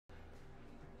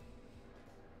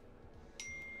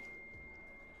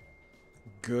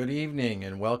Good evening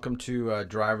and welcome to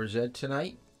Driver's Ed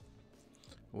tonight.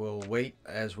 We'll wait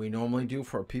as we normally do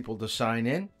for people to sign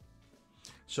in.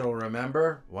 So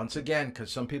remember, once again,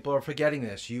 because some people are forgetting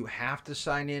this, you have to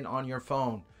sign in on your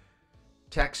phone.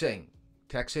 Texting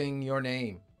your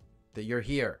name that you're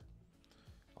here.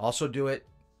 Also do it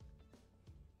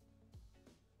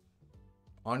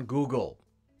on Google.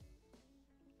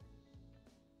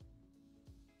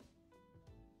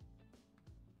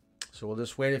 So we'll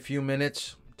just wait a few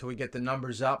minutes until we get the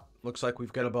numbers up. Looks like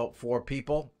we've got about 4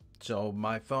 people. So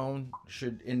my phone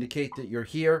should indicate that you're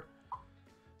here.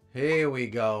 Here we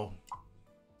go.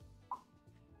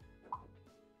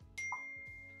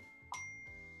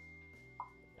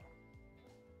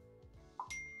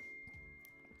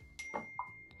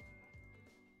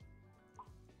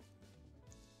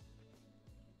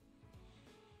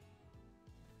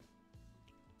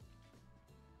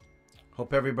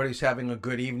 Hope everybody's having a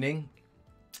good evening.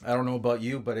 I don't know about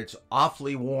you, but it's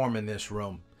awfully warm in this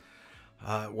room.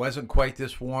 It wasn't quite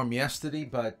this warm yesterday,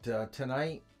 but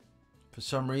tonight, for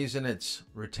some reason, it's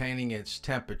retaining its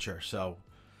temperature. So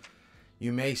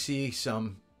you may see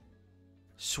some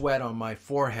sweat on my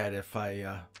forehead if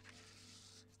I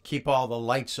keep all the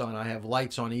lights on. I have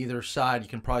lights on either side. You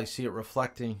can probably see it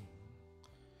reflecting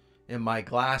in my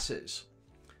glasses,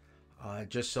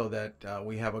 just so that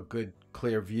we have a good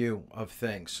clear view of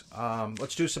things.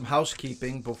 Let's do some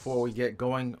housekeeping before we get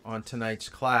going on tonight's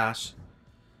class.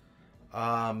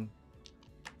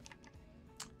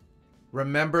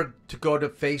 Remember to go to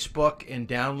Facebook and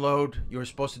download. You were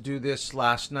supposed to do this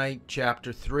last night,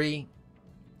 chapter 3.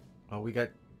 We got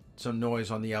some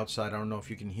noise on the outside. I don't know if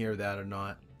you can hear that or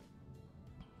not.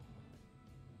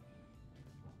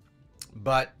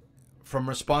 But from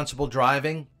responsible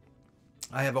driving,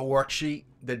 I have a worksheet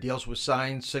that deals with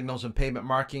signs, signals, and pavement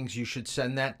markings. You should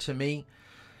send that to me.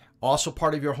 Also,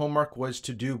 part of your homework was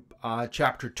to do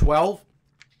chapter 12.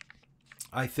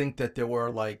 I think that there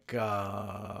were like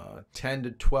 10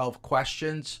 to 12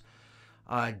 questions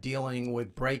dealing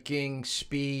with braking,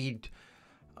 speed,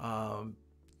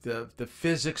 the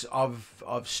physics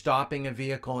of stopping a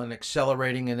vehicle and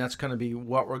accelerating, and that's going to be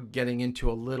what we're getting into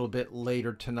a little bit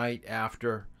later tonight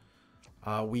after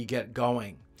we get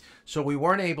going. So we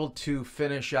weren't able to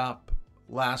finish up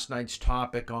last night's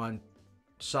topic on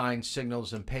signs,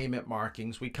 signals, and pavement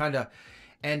markings. We kind of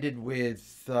ended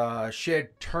with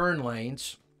shared turn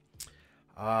lanes.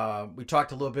 We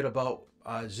talked a little bit about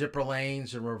zipper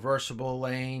lanes and reversible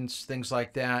lanes, things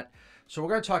like that. So we're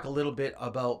going to talk a little bit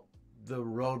about the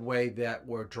roadway that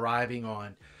we're driving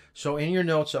on. So in your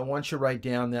notes, I want you to write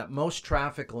down that most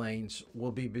traffic lanes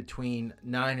will be between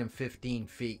 9 and 15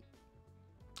 feet.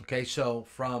 Okay, so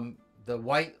from the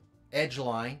white edge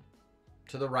line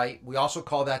to the right, we also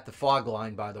call that the fog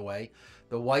line, by the way,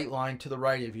 the white line to the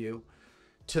right of you,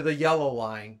 to the yellow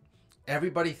line,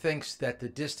 everybody thinks that the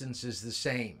distance is the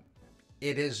same.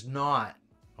 It is not.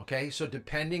 Okay, so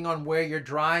depending on where you're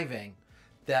driving,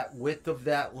 that width of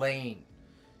that lane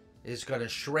is going to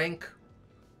shrink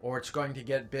or it's going to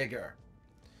get bigger.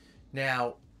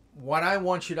 Now, what I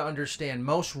want you to understand,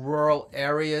 most rural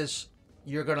areas,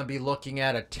 you're going to be looking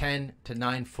at a 10 to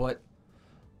 9 foot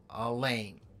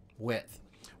lane width.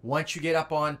 Once you get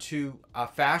up onto a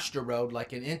faster road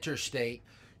like an interstate,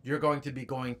 you're going to be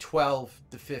going 12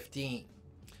 to 15.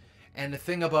 And the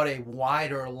thing about a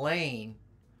wider lane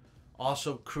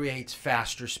also creates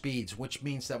faster speeds, which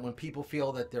means that when people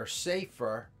feel that they're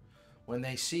safer, when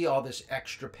they see all this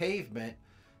extra pavement,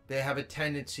 they have a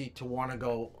tendency to want to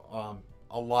go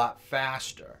a lot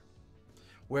faster.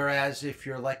 Whereas if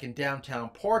you're like in downtown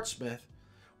Portsmouth,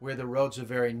 where the roads are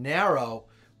very narrow,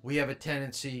 we have a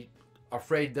tendency,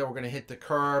 afraid that we're going to hit the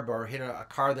curb or hit a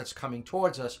car that's coming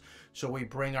towards us, so we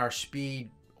bring our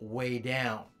speed way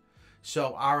down.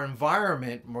 So our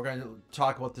environment, and we're going to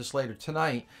talk about this later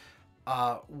tonight,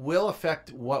 will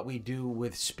affect what we do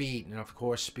with speed. And of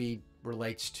course, speed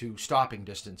relates to stopping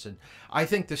distance. And I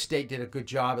think the state did a good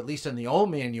job, at least in the old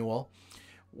manual,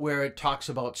 where it talks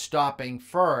about stopping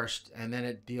first and then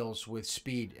it deals with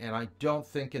speed. And I don't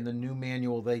think in the new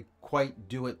manual they quite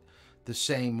do it the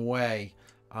same way,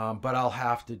 but I'll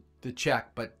have to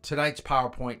check. But tonight's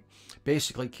PowerPoint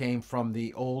basically came from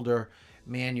the older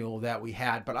manual that we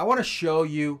had. But I want to show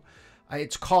you,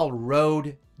 it's called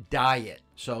Road Diet.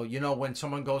 So, you know, when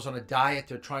someone goes on a diet,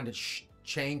 they're trying to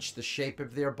change the shape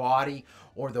of their body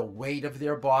or the weight of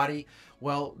their body.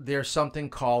 Well, there's something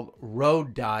called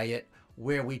Road Diet,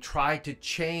 where we try to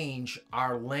change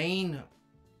our lane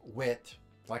width,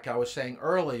 like I was saying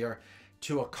earlier,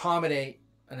 to accommodate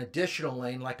an additional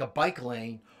lane like a bike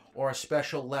lane or a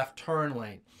special left turn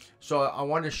lane. So I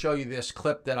wanted to show you this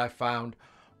clip that I found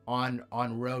on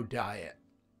road diet.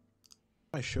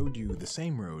 I showed you the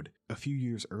same road a few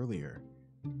years earlier.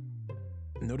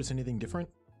 Notice anything different?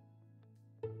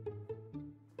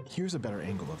 Here's a better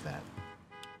angle of that.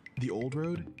 The old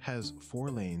road has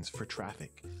 4 lanes for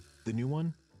traffic. The new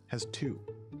one has 2.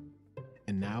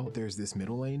 And now there's this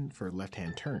middle lane for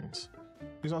left-hand turns.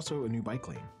 There's also a new bike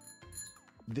lane.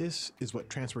 This is what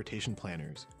transportation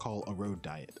planners call a road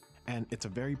diet, and it's a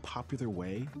very popular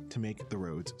way to make the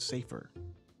roads safer.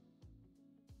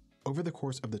 Over the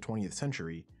course of the 20th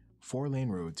century, 4-lane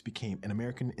roads became an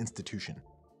American institution.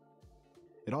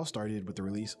 It all started with the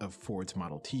release of Ford's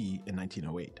Model T in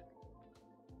 1908.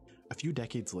 A few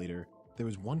decades later, there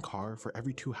was 1 car for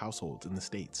every 2 households in the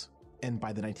States. And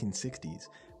by the 1960s,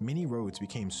 many roads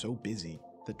became so busy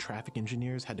that traffic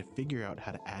engineers had to figure out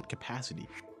how to add capacity.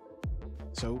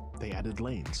 So they added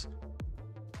lanes.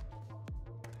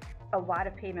 A lot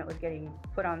of pavement was getting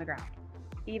put on the ground,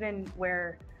 even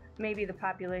where maybe the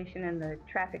population and the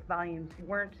traffic volumes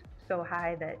weren't so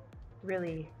high that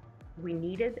really we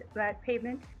needed that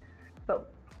pavement,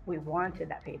 but we wanted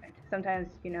that pavement. Sometimes,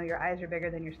 your eyes are bigger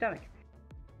than your stomach.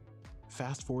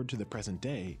 Fast forward to the present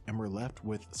day, and we're left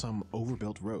with some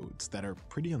overbuilt roads that are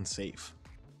pretty unsafe.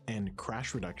 And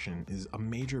crash reduction is a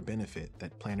major benefit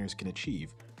that planners can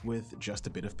achieve with just a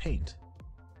bit of paint.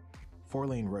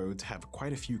 4-lane roads have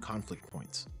quite a few conflict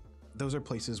points. Those are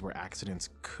places where accidents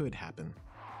could happen.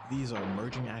 These are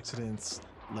merging accidents,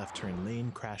 left turn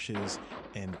lane crashes,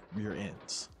 and rear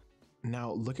ends.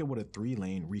 Now look at what a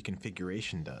 3-lane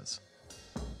reconfiguration does.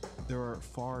 There are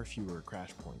far fewer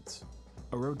crash points.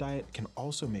 A road diet can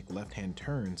also make left-hand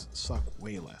turns suck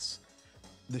way less.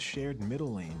 The shared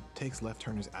middle lane takes left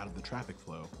turners out of the traffic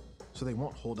flow, so they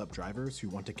won't hold up drivers who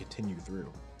want to continue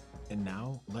through. And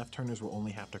now, left turners will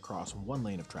only have to cross 1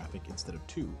 lane of traffic instead of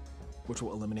 2, which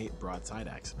will eliminate broadside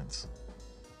accidents.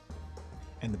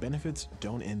 And the benefits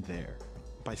don't end there.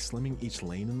 By slimming each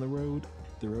lane in the road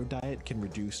diet can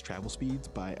reduce travel speeds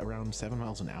by around 7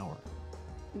 miles an hour.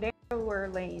 Narrower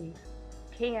lanes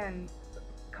can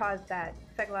cause that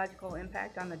psychological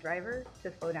impact on the driver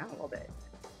to slow down a little bit.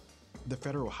 The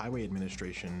Federal Highway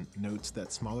Administration notes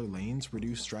that smaller lanes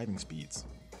reduce driving speeds.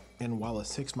 And while a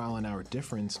 6-mile-an-hour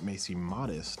difference may seem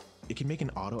modest, it can make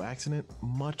an auto accident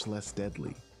much less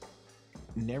deadly.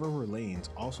 Narrower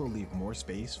lanes also leave more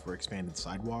space for expanded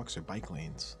sidewalks or bike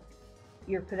lanes.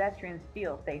 Your pedestrians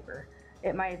feel safer.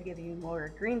 It might give you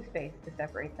more green space to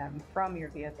separate them from your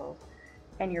vehicles,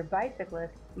 and your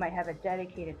bicyclist might have a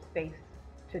dedicated space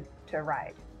to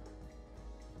ride.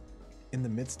 In the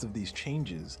midst of these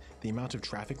changes, the amount of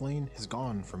traffic lane has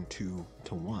gone from 2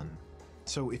 to 1.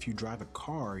 So if you drive a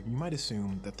car, you might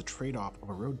assume that the trade-off of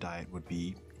a road diet would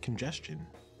be congestion.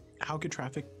 How could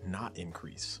traffic not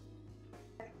increase?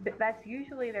 That's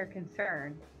usually their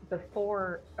concern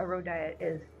before a road diet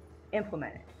is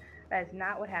implemented. That is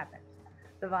not what happens.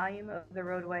 The volume of the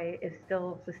roadway is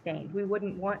still sustained. We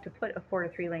wouldn't want to put a 4 to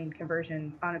 3 lane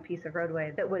conversion on a piece of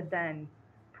roadway that would then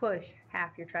push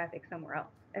half your traffic somewhere else.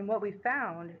 And what we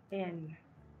found in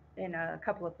a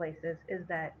couple of places is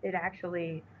that it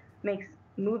actually makes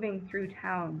moving through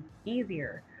town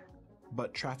easier.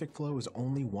 But traffic flow is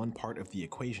only one part of the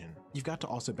equation. You've got to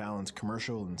also balance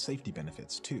commercial and safety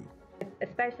benefits too.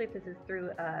 Especially if this is through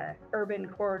an urban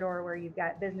corridor where you've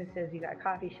got businesses, you've got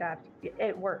coffee shops,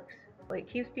 it works. It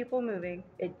keeps people moving,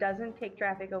 it doesn't take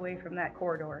traffic away from that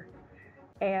corridor,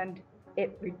 and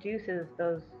it reduces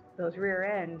those rear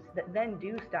ends that then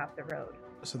do stop the road.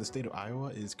 So the state of Iowa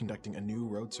is conducting a new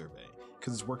road survey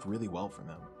because it's worked really well for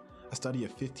them. A study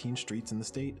of 15 streets in the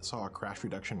state saw a crash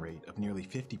reduction rate of nearly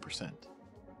 50%.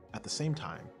 At the same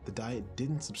time, the diet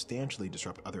didn't substantially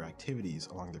disrupt other activities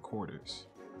along the corridors.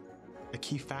 A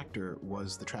key factor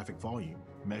was the traffic volume,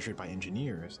 measured by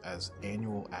engineers as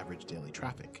annual average daily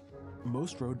traffic.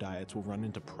 Most road diets will run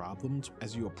into problems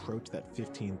as you approach that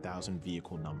 15,000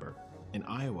 vehicle number. In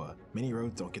Iowa, many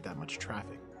roads don't get that much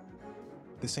traffic.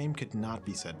 The same could not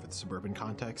be said for the suburban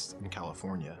context in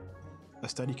California. A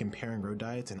study comparing road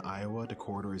diets in Iowa to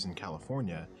corridors in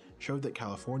California showed that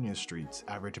California's streets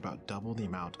average about double the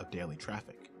amount of daily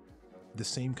traffic. The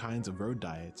same kinds of road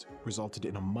diets resulted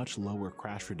in a much lower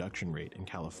crash reduction rate in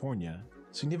California,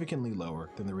 significantly lower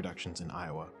than the reductions in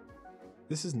Iowa.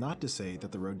 This is not to say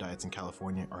that the road diets in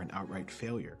California are an outright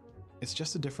failure. It's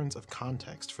just a difference of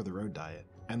context for the road diet,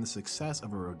 and the success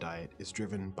of a road diet is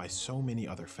driven by so many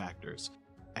other factors: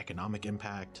 economic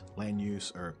impact, land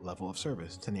use, or level of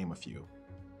service, to name a few.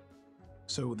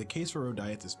 So the case for road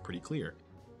diets is pretty clear.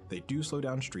 They do slow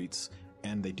down streets,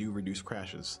 and they do reduce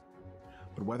crashes.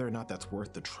 But whether or not that's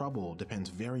worth the trouble depends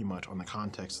very much on the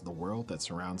context of the world that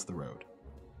surrounds the road.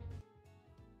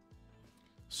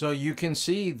 So you can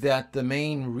see that the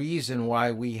main reason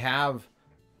why we have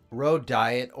road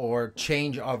diet or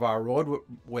change of our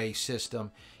roadway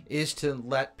system is to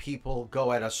let people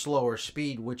go at a slower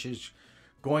speed, which is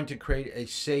going to create a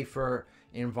safer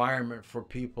environment for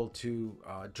people to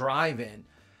drive in.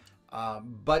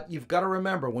 But you've got to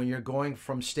remember, when you're going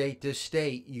from state to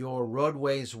state, your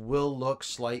roadways will look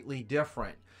slightly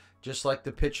different. Just like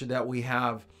the picture that we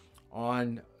have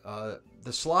on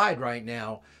the slide right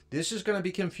now, this is going to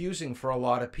be confusing for a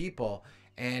lot of people,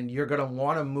 and you're going to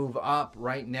want to move up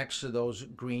right next to those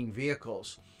green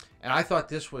vehicles. And I thought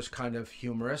this was kind of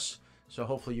humorous, so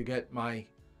hopefully you get my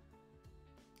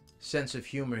sense of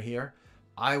humor here.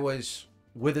 I was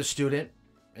with a student,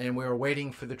 and we were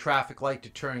waiting for the traffic light to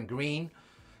turn green.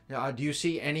 Now, do you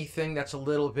see anything that's a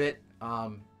little bit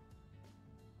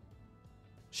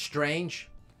strange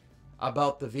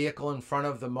about the vehicle in front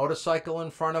of the motorcycle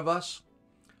in front of us?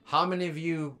 How many of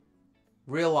you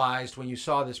realized when you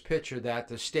saw this picture that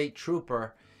the state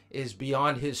trooper is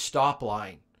beyond his stop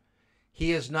line?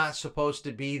 He is not supposed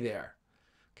to be there.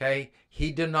 Okay?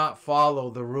 He did not follow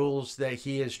the rules that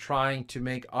he is trying to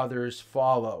make others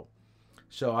follow.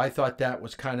 So I thought that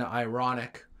was kind of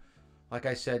ironic. Like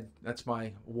I said, that's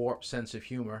my warped sense of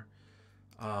humor.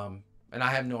 And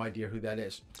I have no idea who that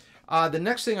is. The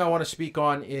next thing I want to speak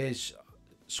on is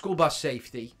school bus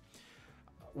safety.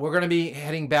 We're going to be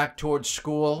heading back towards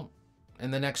school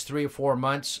in the next 3 or 4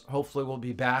 months. Hopefully we'll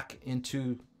be back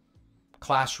into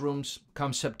classrooms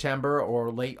come September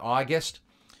or late August.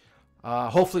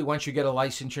 Hopefully once you get a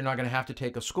license, you're not going to have to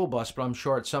take a school bus, but I'm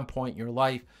sure at some point in your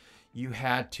life you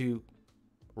had to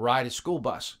ride a school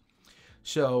bus.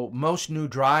 So most new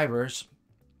drivers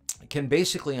can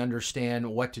basically understand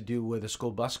what to do with a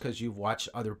school bus because you've watched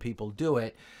other people do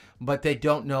it, but they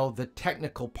don't know the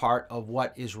technical part of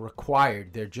what is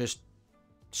required. They're just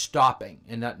stopping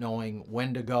and not knowing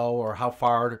when to go or how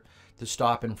far to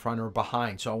stop in front or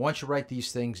behind. So I want you to write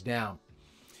these things down.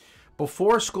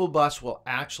 Before a school bus will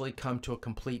actually come to a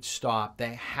complete stop,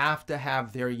 they have to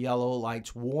have their yellow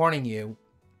lights warning you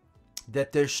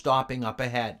that they're stopping up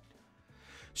ahead.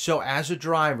 So as a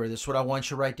driver, this is what I want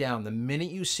you to write down. The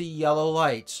minute you see yellow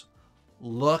lights,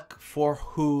 look for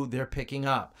who they're picking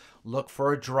up. Look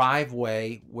for a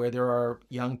driveway where there are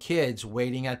young kids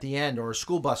waiting at the end, or a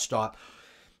school bus stop.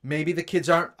 Maybe the kids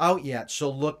aren't out yet,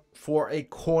 so look for a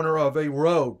corner of a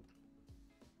road.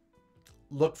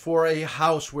 Look for a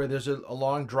house where there's a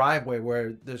long driveway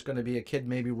where there's going to be a kid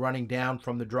maybe running down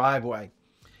from the driveway.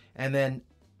 And then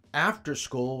after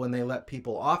school, when they let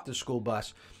people off the school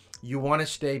bus, you want to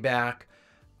stay back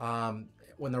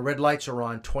when the red lights are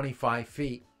on 25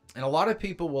 feet. And a lot of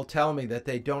people will tell me that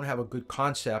they don't have a good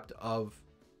concept of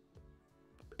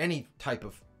any type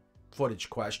of footage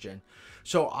question.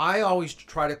 So I always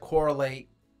try to correlate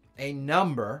a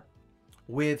number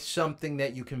with something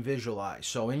that you can visualize.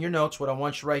 So in your notes, what I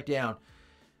want you to write down,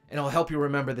 and it'll help you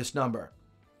remember this number,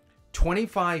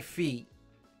 25 feet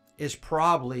is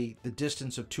probably the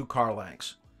distance of 2 car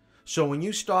lengths. So when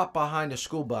you stop behind a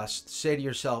school bus, say to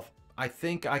yourself, I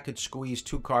think I could squeeze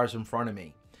 2 cars in front of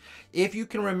me. If you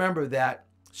can remember that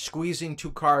squeezing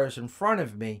 2 cars in front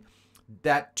of me,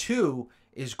 that 2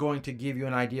 is going to give you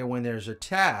an idea when there's a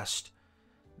test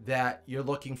that you're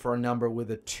looking for a number with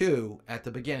a 2 at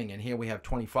the beginning. And here we have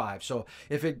 25. So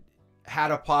if it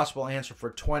had a possible answer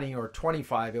for 20 or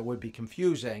 25, it would be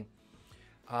confusing.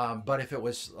 But if it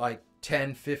was like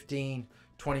 10, 15,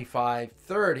 25,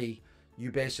 30,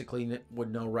 you basically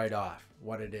would know right off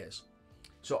what it is.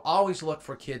 So always look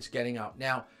for kids getting out.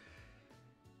 Now,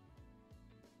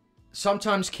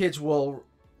 sometimes kids will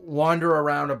wander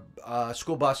around a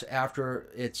school bus after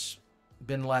it's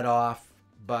been let off,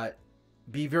 but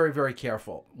be very, very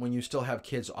careful when you still have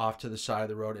kids off to the side of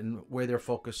the road and where they're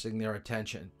focusing their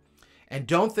attention. And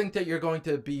don't think that you're going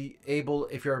to be able,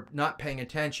 if you're not paying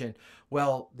attention,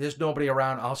 well, there's nobody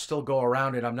around, I'll still go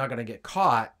around it, I'm not going to get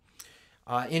caught.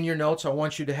 In your notes, I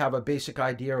want you to have a basic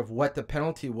idea of what the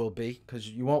penalty will be, because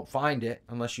you won't find it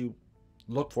unless you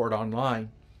look for it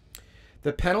online.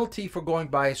 The penalty for going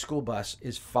by a school bus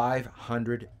is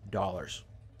 $500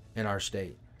 in our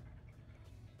state.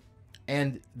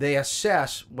 And they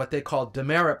assess what they call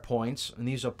demerit points, and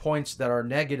these are points that are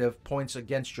negative points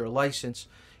against your license,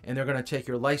 and they're going to take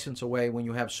your license away when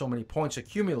you have so many points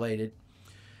accumulated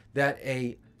that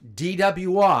a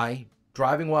DWI,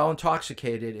 driving while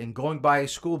intoxicated, and going by a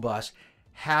school bus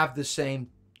have the same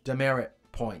demerit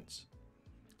points.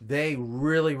 They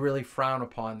really, really frown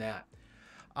upon that.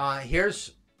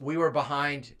 We were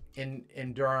behind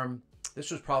in Durham.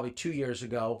 This was probably 2 years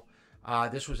ago.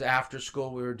 This was after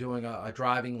school. We were doing a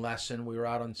driving lesson. We were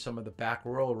out on some of the back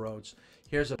rural roads.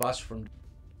 Here's a bus from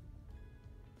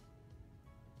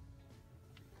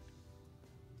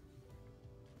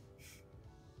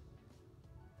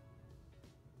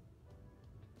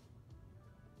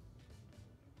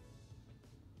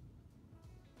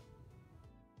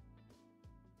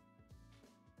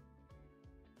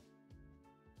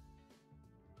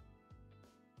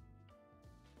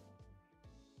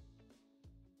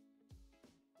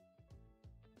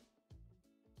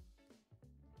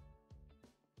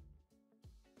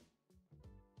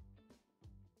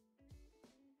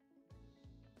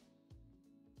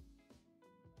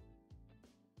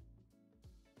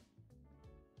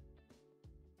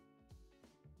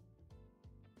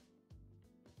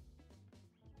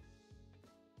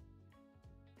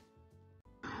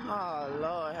Oh,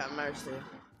 Lord have mercy.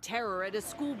 Terror at a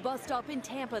school bus stop in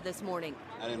Tampa this morning.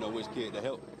 I didn't know which kid to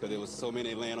help because there was so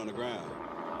many laying on the ground.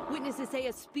 Witnesses say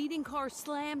a speeding car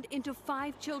slammed into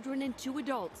 5 children and 2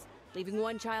 adults, leaving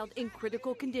 1 child in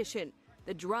critical condition.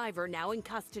 The driver now in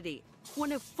custody.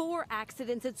 One of 4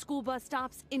 accidents at school bus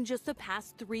stops in just the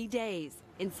past 3 days.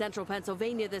 In central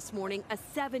Pennsylvania this morning, a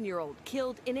 7-year-old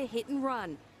killed in a hit and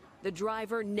run. The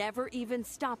driver never even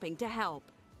stopping to help.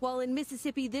 While in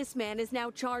Mississippi, this man is now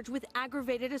charged with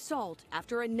aggravated assault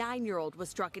after a 9-year-old was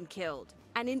struck and killed.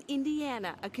 And in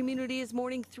Indiana, a community is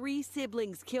mourning 3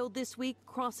 siblings killed this week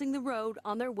crossing the road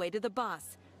on their way to the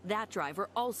bus. That driver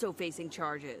also facing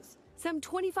charges. Some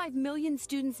 25 million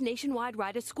students nationwide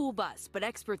ride a school bus, but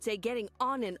experts say getting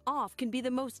on and off can be the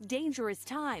most dangerous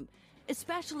time,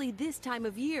 especially this time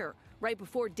of year. Right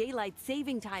before daylight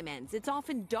saving time ends, it's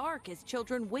often dark as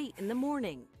children wait in the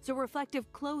morning. So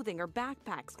reflective clothing or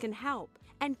backpacks can help.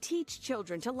 And teach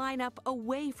children to line up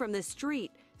away from the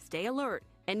street, stay alert,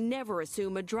 and never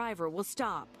assume a driver will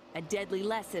stop. A deadly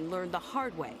lesson learned the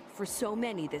hard way for so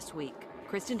many this week.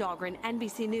 Kristen Dahlgren,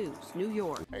 NBC News, New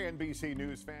York. Hey, NBC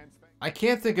News fans. I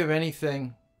can't think of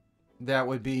anything that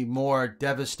would be more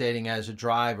devastating as a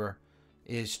driver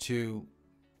is to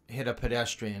hit a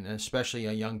pedestrian, and especially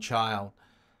a young child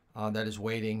that is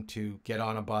waiting to get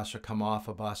on a bus or come off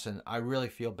a bus. And I really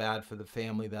feel bad for the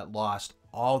family that lost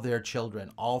all their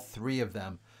children, all 3 of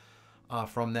them,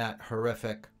 from that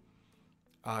horrific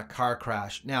car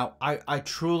crash. Now, I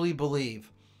truly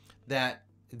believe that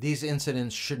these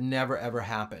incidents should never, ever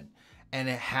happen. And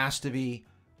it has to be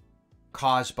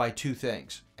caused by 2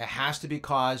 things. It has to be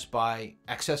caused by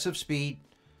excessive speed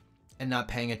and not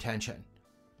paying attention.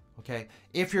 Okay,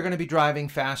 if you're going to be driving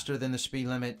faster than the speed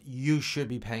limit, you should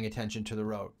be paying attention to the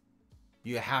road.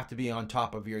 You have to be on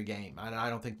top of your game. And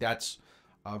I don't think that's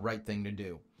a right thing to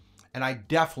do. And I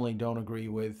definitely don't agree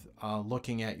with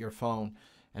looking at your phone.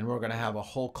 And we're going to have a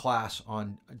whole class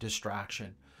on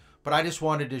distraction. But I just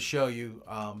wanted to show you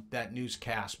that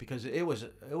newscast because it was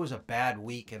a bad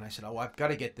week. And I said, oh, I've got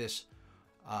to get this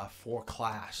for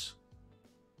class.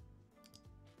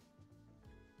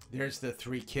 There's the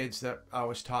 3 kids that I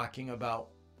was talking about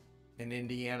in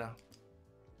Indiana.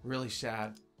 Really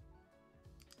sad.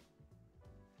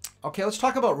 Okay, let's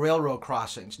talk about railroad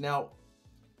crossings. Now,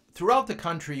 throughout the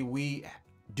country, we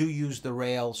do use the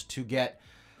rails to get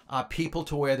people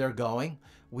to where they're going.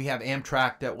 We have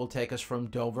Amtrak that will take us from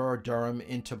Dover or Durham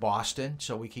into Boston,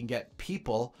 so we can get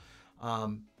people.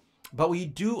 But we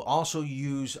do also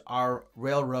use our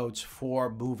railroads for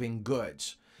moving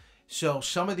goods. So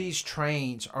some of these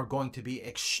trains are going to be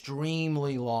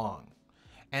extremely long,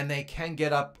 and they can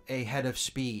get up a head of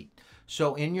speed.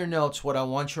 So in your notes, what I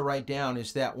want you to write down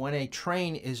is that when a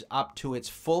train is up to its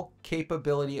full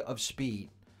capability of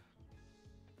speed,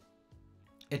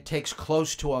 it takes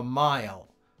close to a mile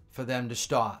for them to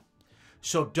stop.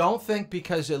 So don't think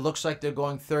because it looks like they're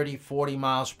going 30, 40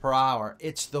 miles per hour,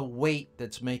 it's the weight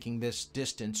that's making this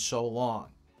distance so long.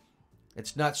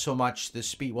 It's not so much the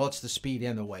speed. Well, it's the speed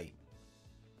and the weight.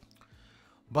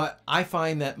 But I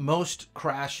find that most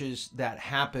crashes that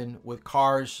happen with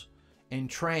cars and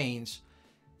trains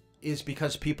is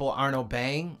because people aren't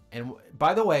obeying. And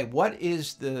by the way, what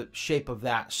is the shape of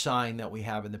that sign that we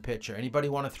have in the picture? Anybody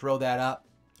want to throw that up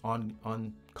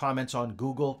on comments on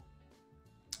Google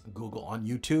on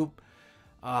YouTube?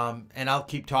 And I'll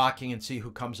keep talking and see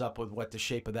who comes up with what the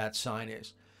shape of that sign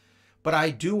is. But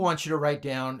I do want you to write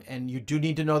down, and you do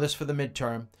need to know this for the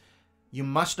midterm, you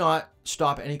must not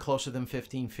stop any closer than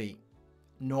 15 feet,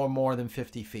 nor more than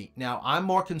 50 feet. Now, I'm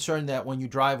more concerned that when you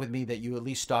drive with me that you at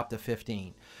least stop to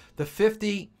 15. The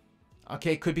 50,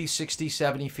 okay, could be 60,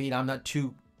 70 feet. I'm not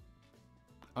going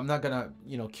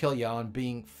to, kill you on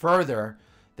being further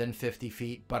than 50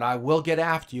 feet, but I will get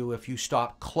after you if you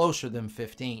stop closer than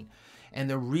 15. And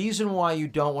the reason why you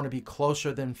don't want to be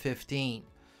closer than 15,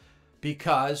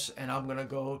 because, and I'm going to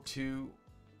go to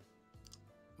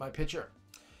my picture,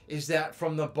 is that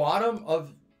from the bottom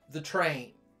of the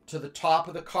train to the top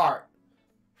of the cart,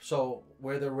 so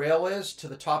where the rail is to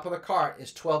the top of the cart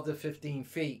is 12 to 15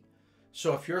 feet.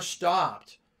 So if you're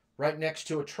stopped right next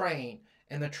to a train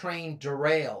and the train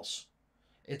derails,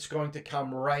 it's going to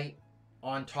come right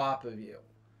on top of you.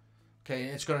 Okay,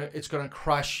 and it's gonna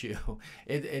crush you.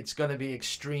 It's gonna be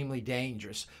extremely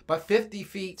dangerous. But 50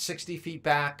 feet, 60 feet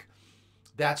back,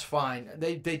 that's fine.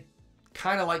 They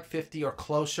kind of like 50 or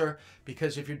closer,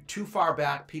 because if you're too far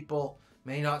back, people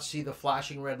may not see the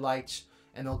flashing red lights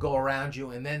and they'll go around you,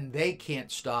 and then they can't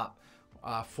stop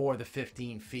for the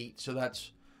 15 feet. So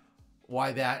that's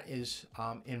why that is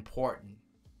important.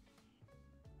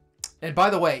 And by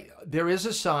the way, there is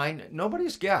a sign.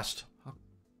 Nobody's guessed.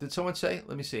 Did someone say?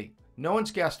 Let me see. No one's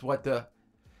guessed what the...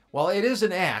 Well, it is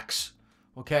an X,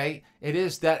 okay? It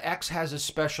is. That X has a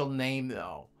special name,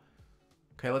 though.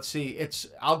 Okay, let's see.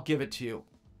 I'll give it to you.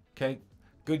 Okay,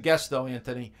 good guess, though,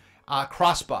 Anthony.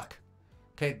 Crossbuck.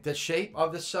 Okay, the shape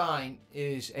of the sign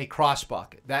is a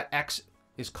crossbuck. That X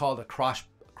is called a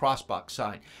crossbuck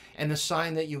sign. And the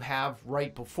sign that you have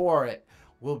right before it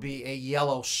will be a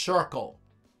yellow circle.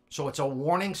 So it's a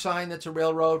warning sign that's a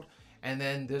railroad, and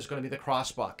then there's going to be the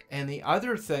crossbuck. And the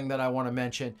other thing that I want to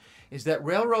mention is that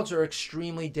railroads are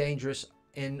extremely dangerous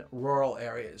in rural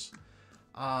areas.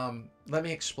 Let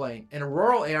me explain. In a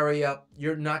rural area,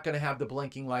 you're not going to have the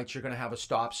blinking lights. You're going to have a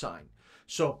stop sign.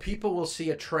 So people will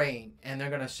see a train and they're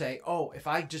going to say, oh, if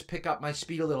I just pick up my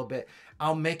speed a little bit,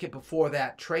 I'll make it before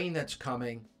that train that's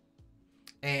coming.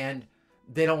 And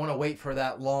they don't want to wait for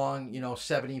that long,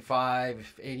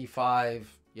 75,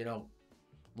 85,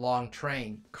 long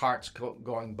train, carts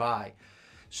going by.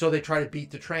 So they try to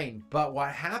beat the train. But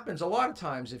what happens a lot of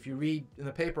times, if you read in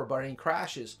the paper about any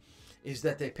crashes, is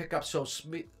that they pick up so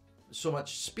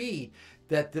much speed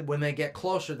that when they get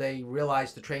closer, they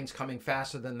realize the train's coming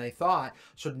faster than they thought.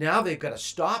 So now they've got to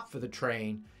stop for the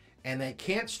train, and they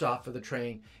can't stop for the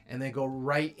train, and they go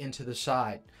right into the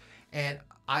side. And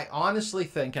I honestly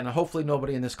think, and hopefully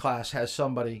nobody in this class has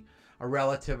somebody, a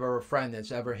relative or a friend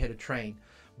that's ever hit a train,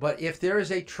 but if there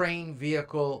is a train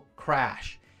vehicle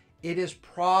crash, it is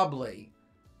probably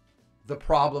the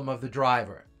problem of the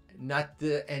driver, not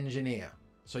the engineer.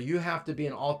 So you have to be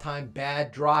an all-time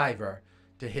bad driver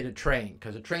to hit a train,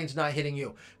 because a train's not hitting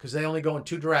you, because they only go in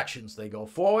two directions. They go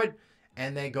forward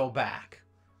and they go back.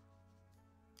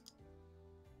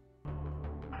 The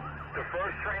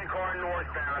first train car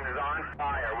northbound is on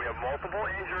fire. We have multiple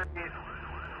injuries.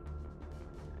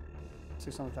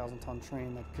 600,000-ton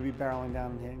train that could be barreling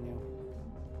down and hitting you.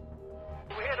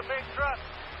 We hit a big truck.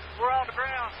 We're on the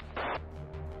ground.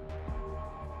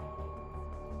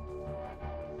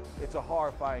 It's a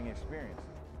horrifying experience.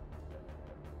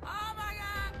 Oh my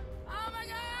God! Oh my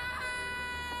God!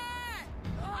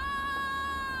 Oh!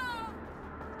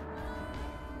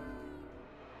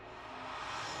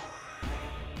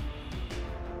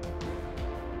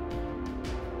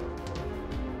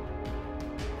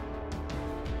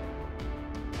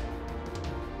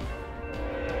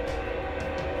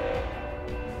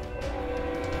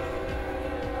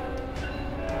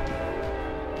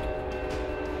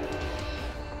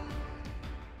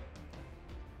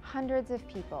 Hundreds of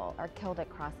people are killed at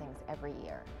crossings every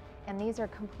year, and these are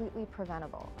completely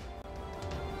preventable.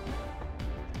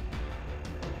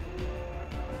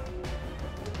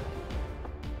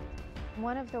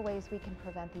 One of the ways we can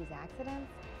prevent these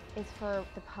accidents is for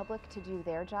the public to do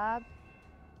their job.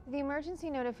 The emergency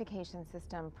notification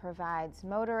system provides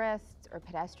motorists or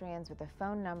pedestrians with a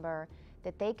phone number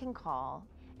that they can call,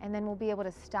 and then we'll be able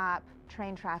to stop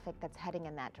train traffic that's heading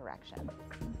in that direction.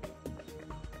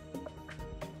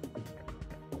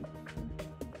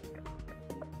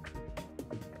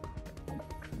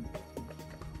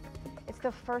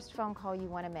 The first phone call you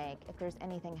want to make if there's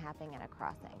anything happening at a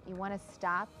crossing. You want to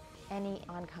stop any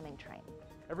oncoming train.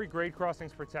 Every grade crossing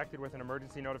is protected with an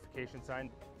emergency notification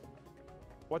sign.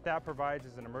 What that provides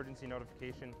is an emergency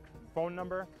notification phone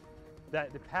number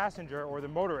that the passenger or the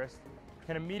motorist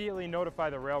can immediately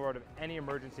notify the railroad of any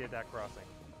emergency at that crossing.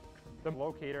 The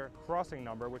locator crossing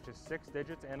number, which is 6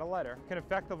 digits and a letter, can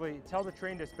effectively tell the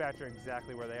train dispatcher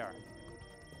exactly where they are.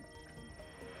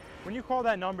 When you call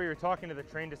that number, you're talking to the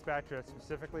train dispatcher that's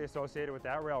specifically associated with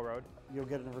that railroad. You'll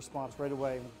get a response right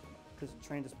away because the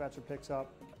train dispatcher picks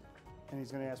up and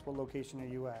he's going to ask, what location are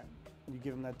you at? You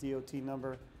give him that DOT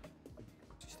number,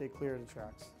 you stay clear of the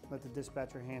tracks. Let the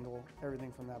dispatcher handle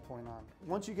everything from that point on.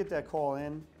 Once you get that call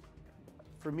in,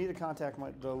 for me to contact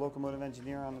the locomotive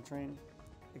engineer on the train,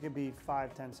 it could be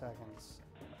 5-10 seconds.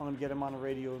 I'm going to get him on the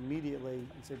radio immediately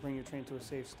and say, bring your train to a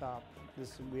safe stop.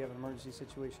 We have an emergency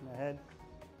situation ahead.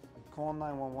 Calling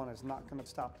 911 is not going to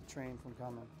stop the train from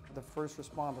coming. The first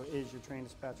responder is your train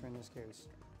dispatcher in this case.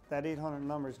 That 800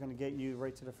 number is going to get you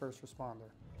right to the first responder.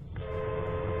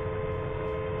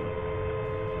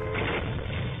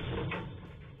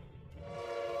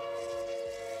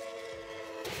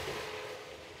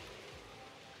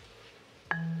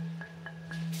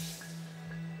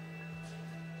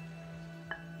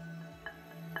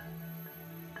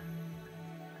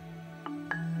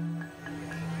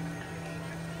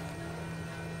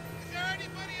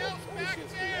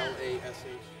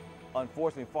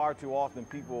 Unfortunately, far too often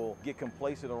people get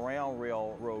complacent around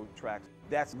railroad tracks.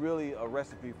 That's really a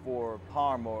recipe for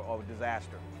harm or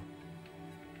disaster.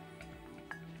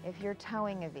 if you're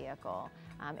towing a vehicle,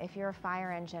 if you're a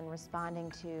fire engine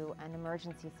responding to an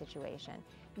emergency situation,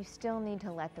 you still need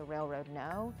to let the railroad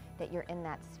know that you're in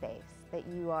that space, that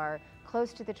you are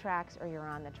close to the tracks or you're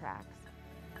on the tracks.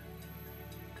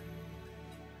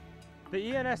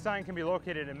 The ENS sign can be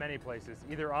located in many places,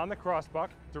 either on the crossbuck,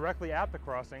 directly at the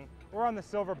crossing, or on the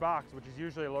silver box, which is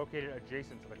usually located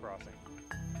adjacent to the crossing.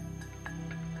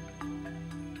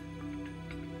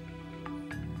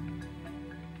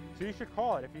 So you should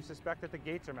call it if you suspect that the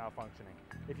gates are malfunctioning,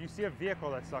 if you see a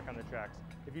vehicle that's stuck on the tracks,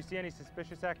 if you see any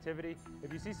suspicious activity,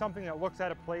 if you see something that looks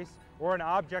out of place, or an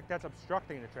object that's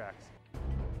obstructing the tracks.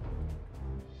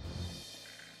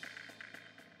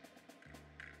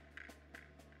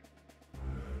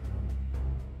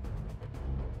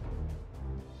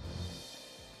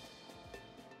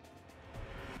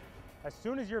 As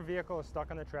soon as your vehicle is stuck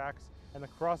on the tracks and the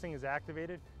crossing is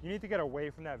activated, you need to get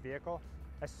away from that vehicle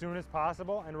as soon as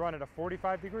possible and run at a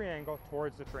 45-degree angle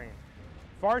towards the train.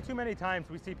 Far too many times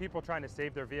we see people trying to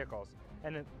save their vehicles,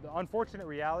 and the unfortunate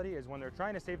reality is when they're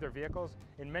trying to save their vehicles,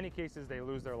 in many cases they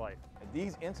lose their life.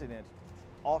 These incidents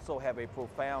also have a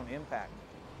profound impact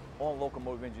on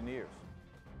locomotive engineers,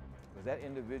 because that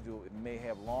individual may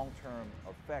have long-term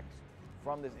effects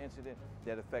from this incident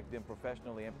that affect them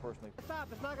professionally and personally. Stop,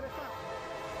 it's not going to stop.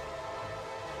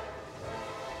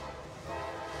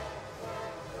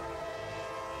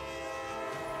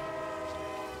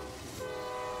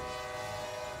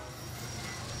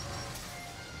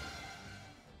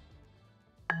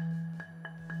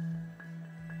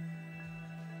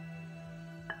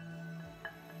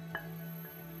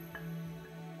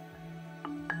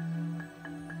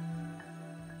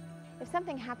 If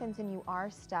something happens and you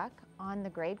are stuck on the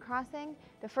grade crossing,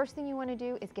 the first thing you want to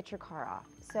do is get your car off.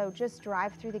 So just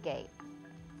drive through the gate.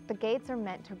 The gates are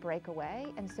meant to break away,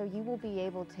 and so you will be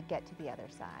able to get to the other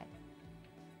side.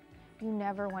 You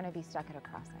never want to be stuck at a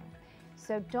crossing.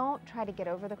 So don't try to get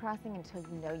over the crossing until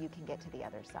you know you can get to the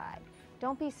other side.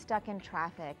 Don't be stuck in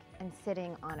traffic and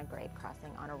sitting on a grade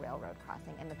crossing, on a railroad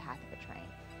crossing, in the path of a train.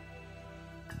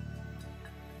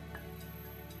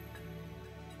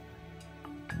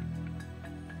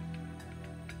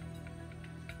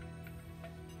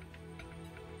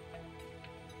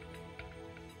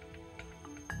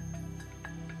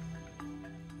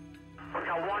 We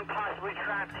got one possibly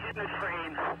trapped in the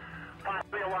train,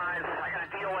 possibly alive. I got a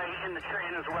DOA in the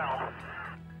train as well.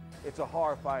 It's a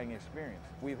horrifying experience.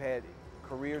 We've had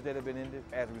careers that have been ended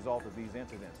as a result of these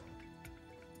incidents.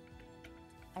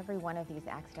 Every one of these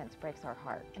accidents breaks our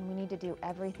heart, and we need to do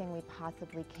everything we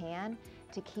possibly can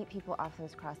to keep people off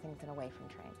those crossings and away from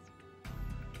trains.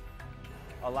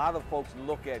 A lot of folks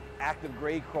look at active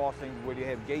grade crossings where you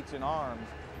have gates and arms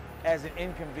as an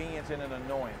inconvenience and an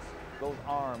annoyance. Those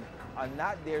arms are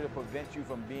not there to prevent you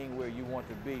from being where you want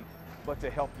to be, but to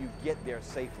help you get there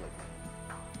safely.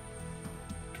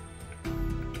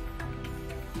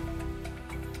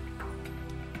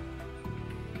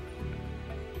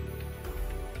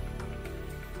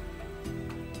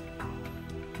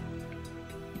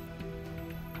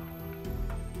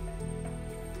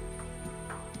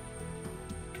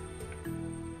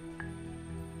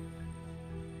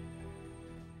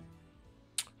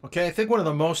 Okay, I think one of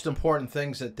the most important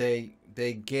things that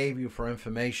they gave you for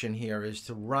information here is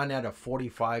to run at a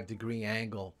 45-degree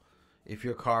angle if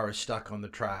your car is stuck on the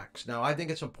tracks. Now, I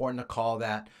think it's important to call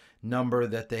that number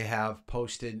that they have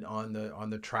posted on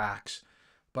the tracks,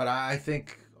 but I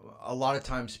think a lot of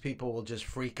times people will just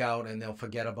freak out and they'll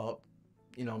forget about,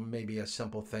 you know, maybe a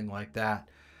simple thing like that.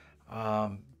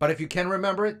 But if you can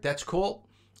remember it, that's cool,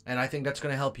 and I think that's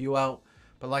going to help you out.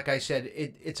 But like I said,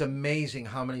 it's amazing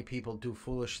how many people do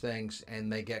foolish things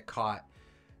and they get caught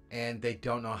and they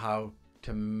don't know how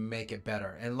to make it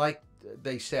better. And like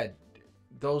they said,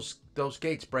 those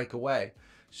gates break away.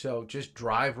 So just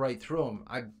drive right through them.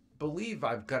 I believe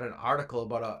I've got an article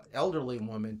about an elderly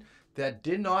woman that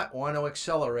did not want to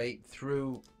accelerate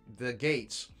through the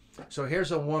gates. So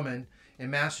here's a woman in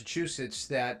Massachusetts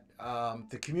that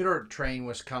the commuter train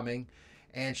was coming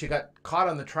and she got caught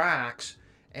on the tracks.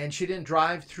 And she didn't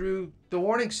drive through the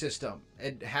warning system.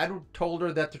 It had told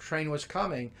her that the train was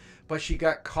coming, but she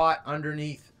got caught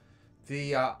underneath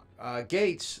the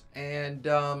gates, and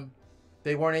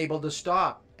they weren't able to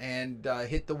stop and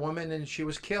hit the woman, and she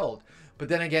was killed. But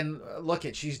then again, look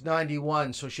at, she's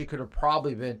 91, so she could have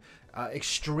probably been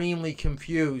extremely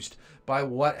confused by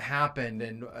what happened,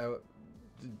 and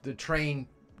the train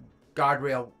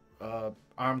guardrail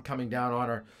arm coming down on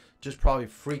her just probably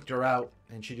freaked her out,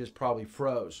 and she just probably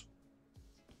froze.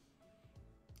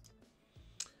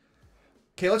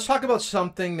 Okay, let's talk about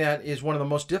something that is one of the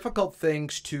most difficult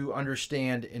things to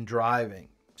understand in driving.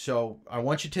 So I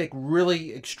want you to take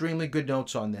really extremely good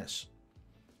notes on this.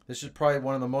 This is probably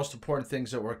one of the most important things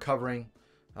that we're covering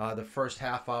the first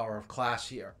half hour of class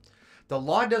here. The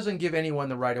law doesn't give anyone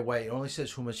the right of way. It only says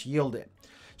who must yield it.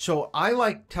 So I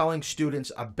like telling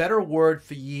students a better word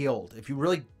for yield. If you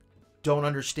really don't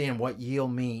understand what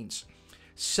yield means,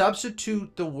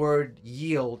 substitute the word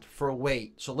yield for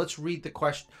wait. So let's read the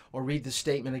question or read the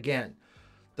statement again.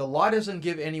 The law doesn't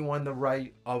give anyone the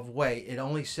right of way. It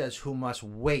only says who must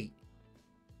wait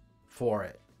for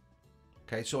it.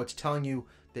 Okay, so it's telling you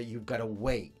that you've got to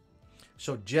wait.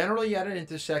 So generally at an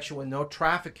intersection with no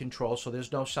traffic control, so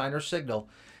there's no sign or signal,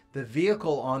 the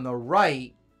vehicle on the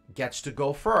right gets to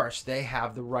go first. They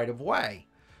have the right of way.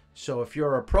 So if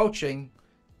you're approaching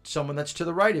someone that's to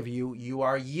the right of you, you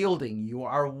are yielding. You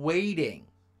are waiting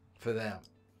for them.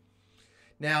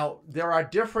 Now, there are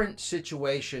different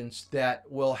situations that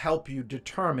will help you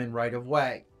determine right of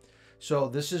way. So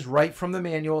this is right from the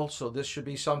manual. So this should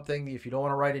be something, if you don't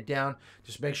want to write it down,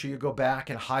 just make sure you go back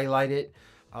and highlight it.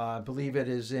 I believe it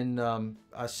is in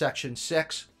section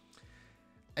 6.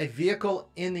 A vehicle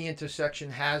in the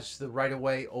intersection has the right of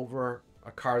way over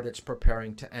a car that's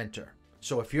preparing to enter.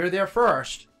 So if you're there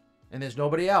first and there's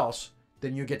nobody else,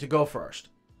 then you get to go first.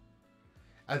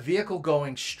 A vehicle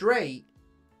going straight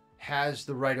has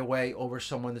the right of way over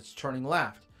someone that's turning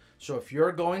left. So if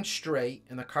you're going straight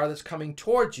and the car that's coming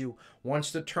towards you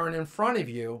wants to turn in front of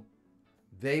you,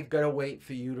 they've got to wait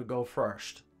for you to go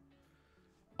first.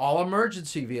 All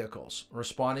emergency vehicles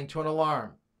responding to an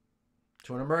alarm,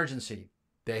 to an emergency,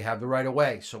 they have the right of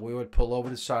way. So we would pull over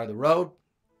to the side of the road,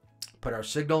 put our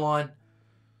signal on,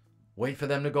 wait for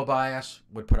them to go by us,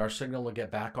 would put our signal to get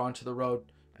back onto the road,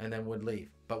 and then would leave.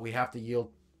 But we have to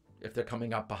yield if they're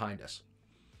coming up behind us.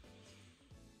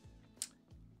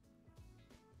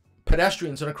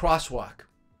 Pedestrians in a crosswalk.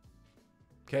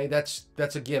 Okay, that's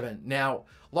a given. Now,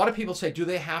 a lot of people say, do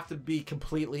they have to be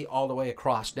completely all the way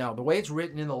across? Now, the way it's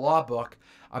written in the law book,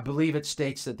 I believe it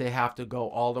states that they have to go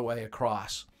all the way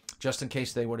across, just in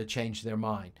case they were to change their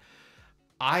mind.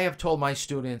 I have told my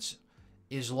students,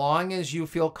 as long as you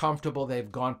feel comfortable, they've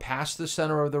gone past the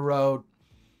center of the road,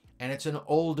 and it's an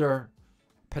older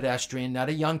pedestrian, not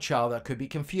a young child that could be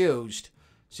confused.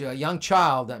 See, a young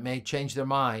child that may change their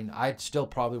mind, I'd still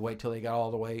probably wait till they got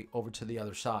all the way over to the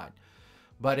other side.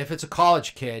 But if it's a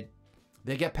college kid,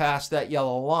 they get past that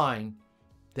yellow line,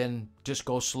 then just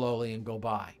go slowly and go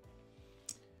by.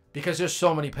 Because there's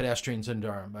so many pedestrians in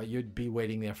Durham, you'd be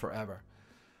waiting there forever.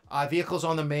 Vehicles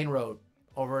on the main road,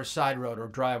 over a side road or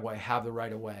driveway, have the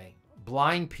right of way.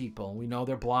 Blind people, we know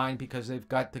they're blind because they've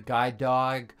got the guide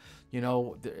dog, you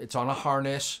know, it's on a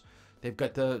harness. They've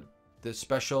got the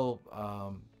special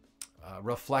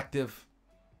reflective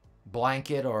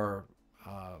blanket or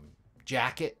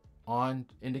jacket on,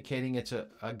 indicating it's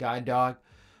a guide dog.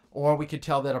 Or we could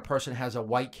tell that a person has a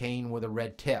white cane with a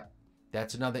red tip.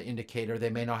 That's another indicator.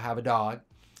 They may not have a dog,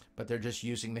 but they're just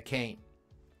using the cane.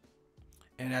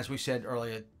 And as we said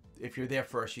earlier, if you're there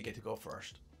first, you get to go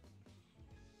first.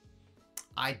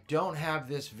 I don't have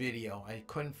this video. I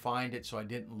couldn't find it, so I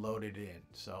didn't load it in.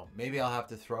 So maybe I'll have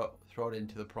to throw it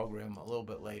into the program a little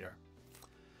bit later.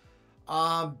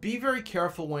 Be very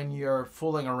careful when you're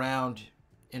fooling around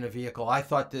in a vehicle. I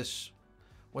thought this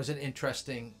was an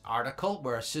interesting article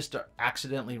where a sister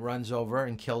accidentally runs over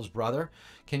and kills brother.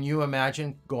 Can you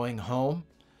imagine going home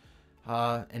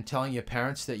and telling your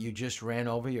parents that you just ran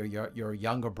over your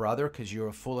younger brother because you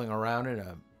were fooling around in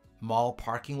a mall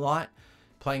parking lot,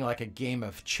 playing like a game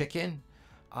of chicken?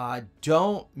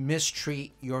 Don't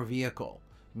mistreat your vehicle,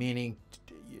 meaning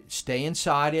stay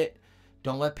inside it.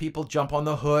 Don't let people jump on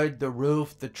the hood, the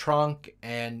roof, the trunk,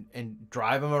 and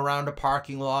drive them around a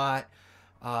parking lot.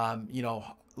 You know,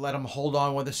 let them hold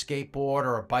on with a skateboard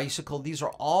or a bicycle. These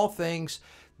are all things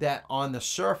that on the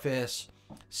surface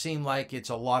seem like it's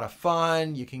a lot of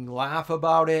fun. You can laugh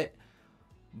about it,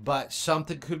 but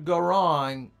something could go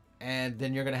wrong, and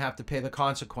then you're going to have to pay the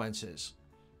consequences.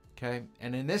 Okay?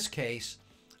 And in this case,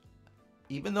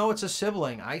 even though it's a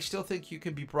sibling, I still think you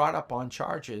could be brought up on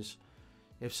charges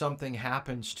if something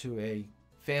happens to a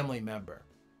family member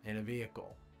in a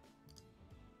vehicle.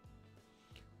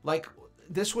 Like,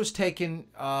 this was taken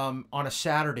on a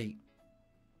Saturday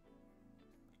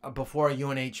before a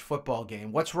UNH football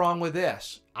game. What's wrong with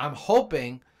this? I'm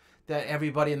hoping that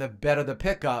everybody in the bed of the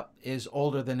pickup is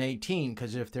older than 18,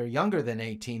 because if they're younger than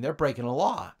 18, they're breaking a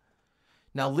law.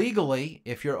 Now, legally,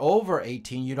 if you're over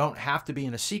 18, you don't have to be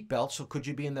in a seatbelt. So could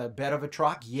you be in the bed of a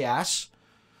truck? Yes,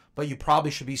 but you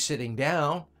probably should be sitting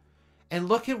down. And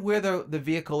look at where the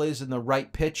vehicle is in the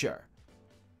right picture.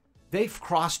 They've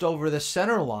crossed over the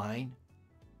center line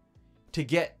to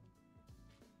get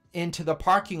into the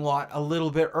parking lot a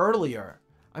little bit earlier.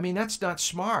 I mean, that's not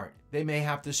smart. They may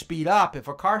have to speed up if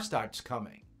a car starts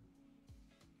coming.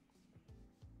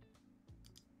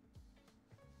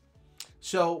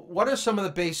 So what are some of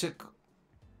the basic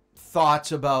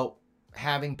thoughts about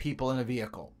having people in a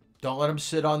vehicle? Don't let them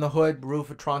sit on the hood,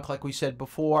 roof, or trunk like we said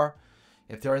before.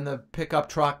 If they're in the pickup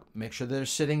truck, make sure they're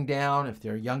sitting down. If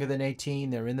they're younger than 18,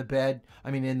 they're in the bed.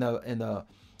 I mean, in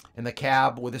the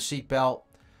cab with a seatbelt.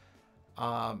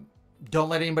 Don't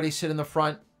let anybody sit in the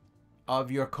front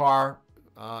of your car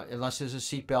unless there's a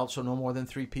seatbelt, so no more than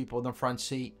 3 people in the front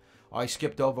seat. Oh, I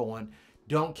skipped over one.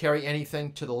 Don't carry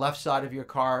anything to the left side of your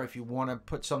car. If you want to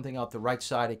put something out the right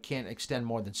side, it can't extend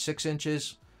more than 6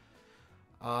 inches.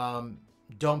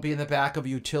 Don't be in the back of a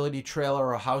utility trailer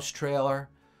or a house trailer.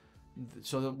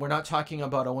 So we're not talking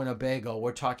about a Winnebago.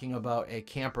 We're talking about a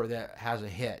camper that has a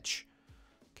hitch.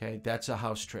 Okay, that's a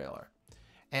house trailer.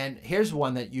 And here's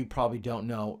one that you probably don't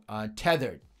know,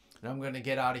 tethered. And I'm going to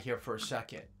get out of here for a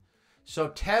second. So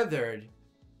tethered,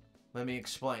 let me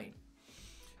explain.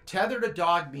 Tethered a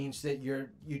dog means that you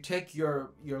take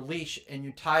your leash and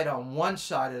you tie it on one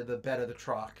side of the bed of the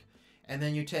truck, and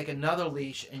then you take another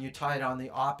leash and you tie it on the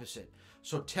opposite.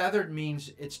 So tethered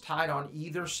means it's tied on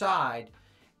either side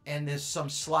and there's some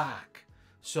slack.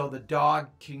 So the dog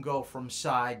can go from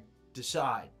side to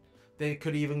side. They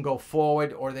could even go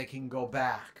forward or they can go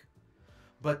back.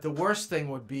 But the worst thing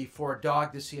would be for a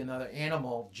dog to see another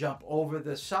animal jump over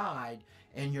the side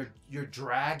and you're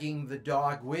dragging the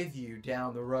dog with you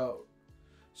down the road.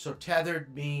 So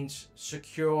tethered means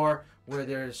secure where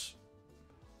there's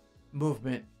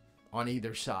movement on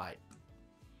either side.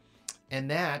 And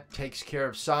that takes care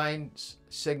of signs,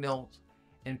 signals,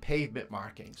 and pavement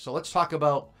marking. So let's talk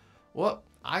about, well,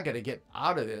 I got to get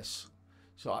out of this.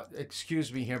 So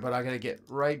excuse me here, but I got to get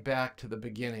right back to the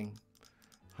beginning.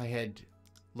 I had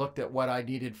looked at what I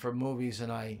needed for movies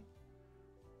and I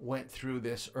went through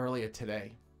this earlier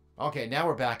today. Okay, now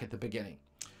we're back at the beginning.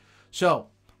 So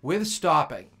with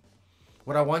stopping,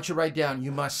 what I want you to write down,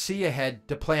 you must see ahead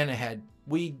to plan ahead.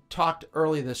 We talked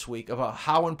earlier this week about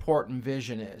how important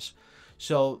vision is.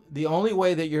 So the only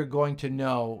way that you're going to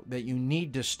know that you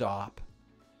need to stop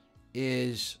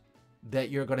is that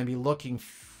you're going to be looking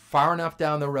far enough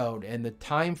down the road. And the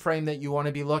time frame that you want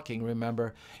to be looking,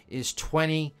 remember, is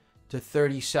 20 to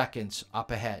 30 seconds up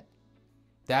ahead.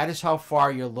 That is how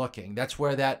far you're looking. That's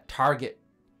where that target,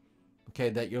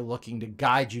 okay, that you're looking to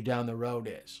guide you down the road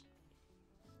is.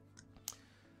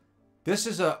 This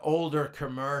is an older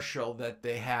commercial that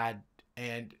they had,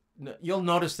 and you'll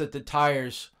notice that the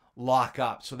tires lock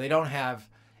up, so they don't have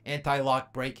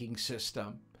anti-lock braking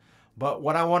system. But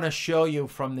what I want to show you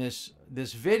from this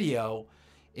video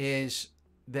is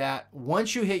that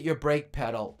once you hit your brake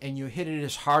pedal and you hit it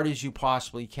as hard as you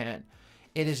possibly can,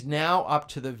 it is now up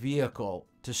to the vehicle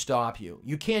to stop you.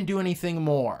 You can't do anything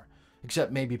more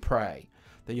except maybe pray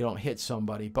that you don't hit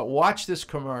somebody. But watch this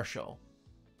commercial.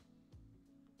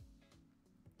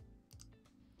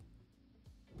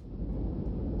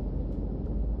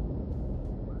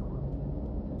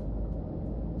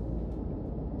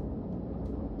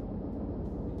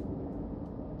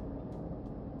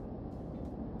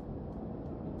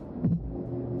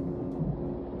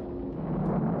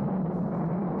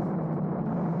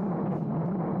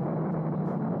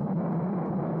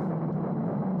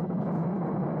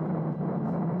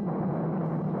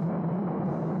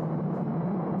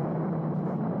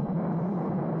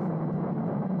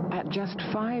 Just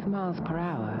 5 miles per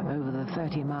hour over the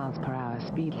 30 miles per hour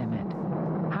speed limit,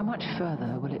 how much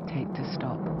further will it take to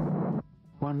stop?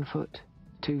 1 foot,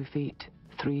 2 feet,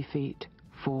 3 feet,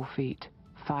 4 feet,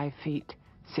 5 feet,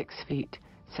 6 feet,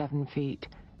 7 feet,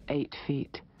 8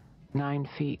 feet, 9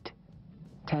 feet,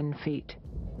 10 feet,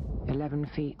 11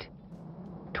 feet,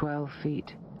 12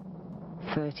 feet,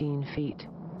 13 feet,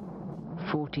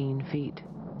 14 feet,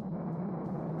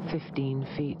 15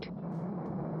 feet,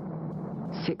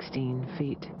 16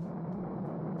 feet,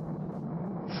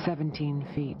 17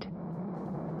 feet,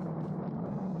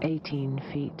 18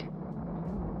 feet,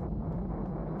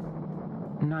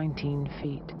 19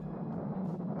 feet,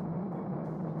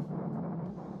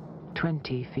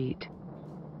 20 feet,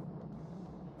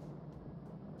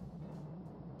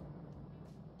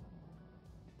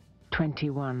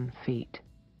 21 feet,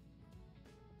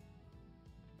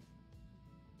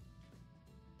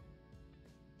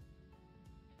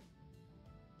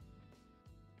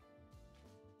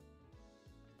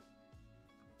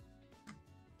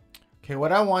 'Okay,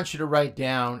 what I want you to write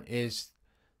down is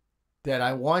that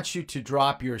I want you to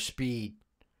drop your speed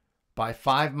by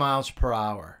 5 miles per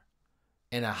hour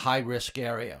in a high-risk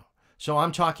area. So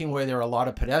I'm talking where there are a lot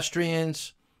of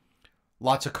pedestrians,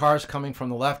 lots of cars coming from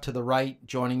the left to the right,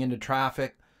 joining into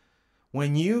traffic.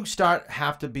 When you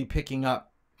have to be picking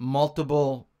up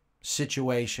multiple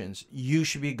situations, you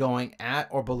should be going at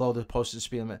or below the posted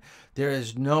speed limit. There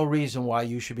is no reason why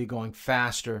you should be going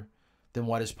faster than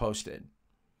what is posted.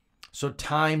 So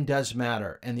time does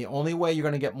matter. And the only way you're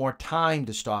going to get more time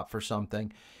to stop for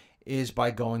something is by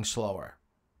going slower.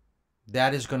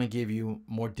 That is going to give you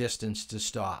more distance to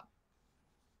stop.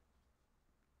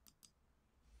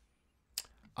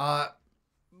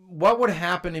 What would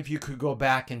happen if you could go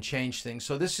back and change things?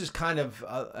 So this is kind of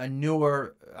a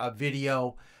newer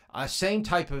video. Same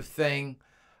type of thing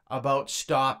about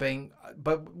stopping.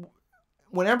 But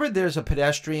whenever there's a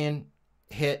pedestrian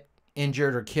hit,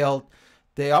 injured, or killed,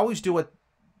 they always do what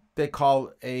they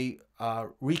call a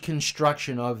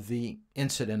reconstruction of the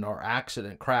incident or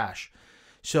accident, crash.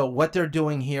 So what they're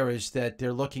doing here is that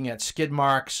they're looking at skid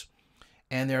marks,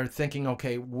 and they're thinking,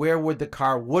 okay, where would the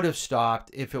car would have stopped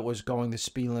if it was going the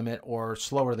speed limit or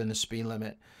slower than the speed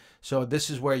limit. So this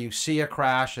is where you see a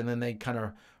crash, and then they kind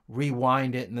of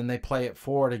rewind it, and then they play it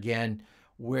forward again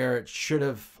where it should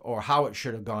have, or how it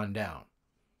should have gone down.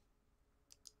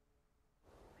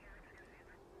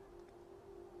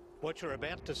 What you're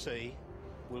about to see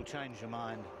will change your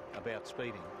mind about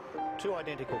speeding. Two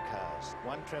identical cars,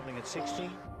 one travelling at 60,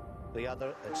 the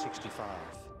other at 65.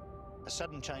 A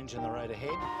sudden change in the road ahead,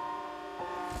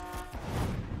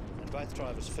 and both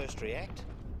drivers first react,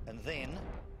 and then,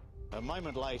 a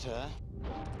moment later,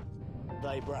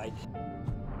 they brake.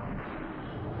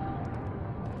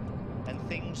 And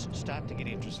things start to get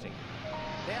interesting.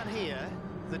 Down here,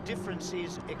 the difference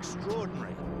is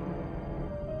extraordinary.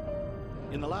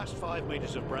 In the last 5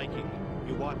 metres of braking,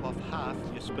 you wipe off half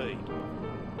your speed.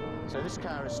 So this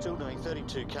car is still doing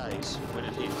 32 k's when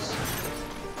it hits.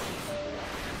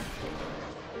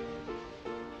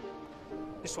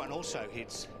 This one also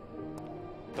hits,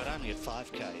 but only at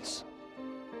 5 k's.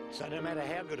 So no matter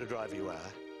how good a driver you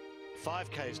are,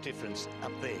 5 k's difference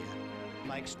up there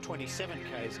makes 27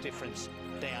 k's difference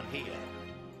down here.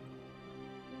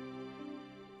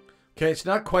 Okay, it's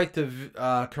not quite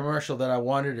the commercial that I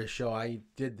wanted to show. I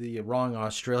did the wrong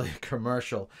Australia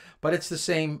commercial, but it's the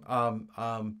same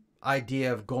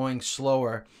idea of going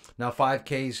slower. Now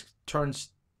 5Ks turns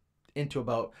into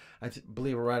about, I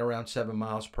believe, right around 7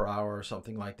 miles per hour or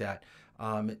something like that.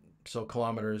 So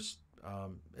kilometers,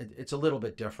 it's a little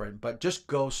bit different, but just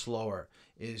go slower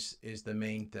is the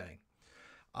main thing.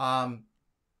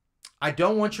 I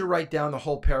don't want you to write down the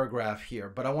whole paragraph here,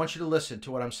 but I want you to listen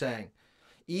to what I'm saying.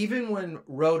 Even when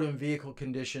road and vehicle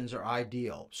conditions are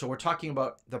ideal, so we're talking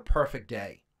about the perfect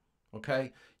day,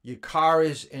 okay? Your car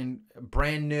is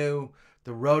brand new,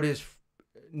 the road is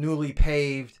newly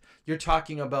paved, you're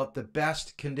talking about the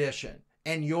best condition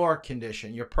and your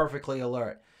condition, you're perfectly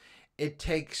alert. It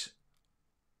takes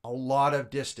a lot of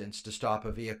distance to stop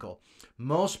a vehicle.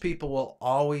 Most people will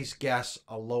always guess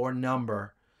a lower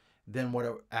number than what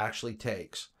it actually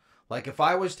takes. Like if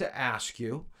I was to ask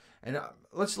you, and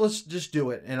let's just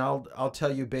do it, and I'll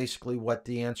tell you basically what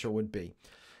the answer would be.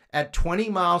 At 20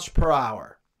 miles per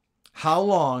hour, how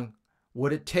long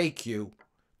would it take you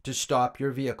to stop your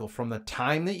vehicle from the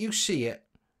time that you see it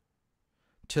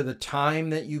to the time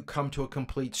that you come to a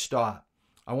complete stop?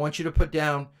 I want you to put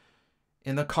down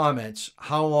in the comments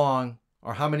how long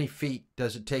or how many feet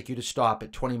does it take you to stop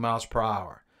at 20 miles per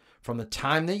hour from the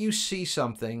time that you see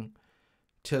something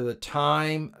to the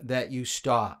time that you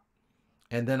stop.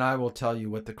 And then I will tell you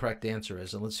what the correct answer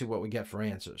is, and let's see what we get for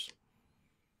answers.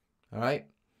 All right,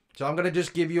 so I'm going to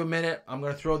just give you a minute. I'm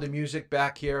going to throw the music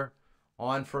back here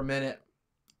on for a minute.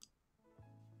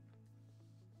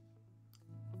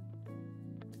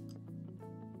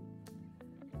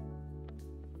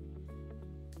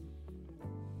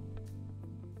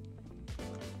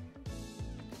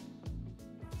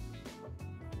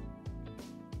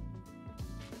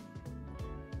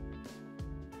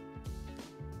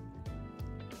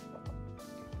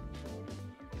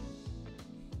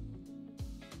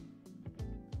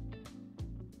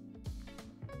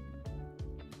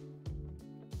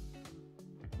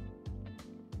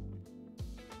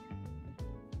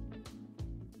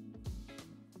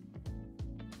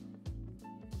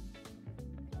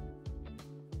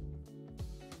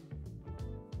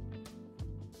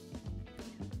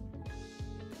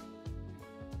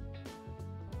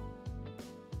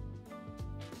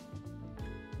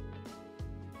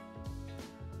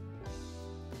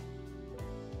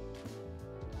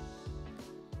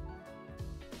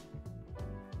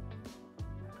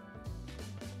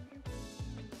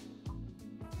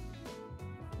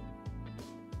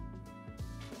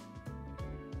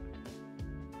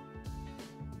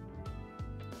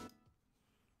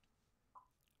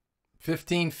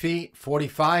 15 feet,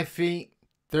 45 feet,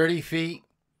 30 feet,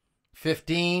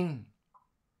 15.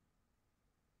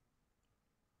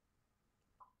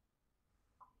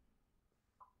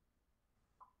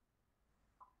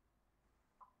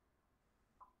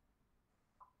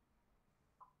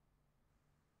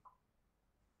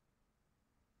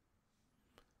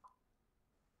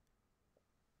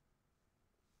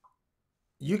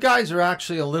 You guys are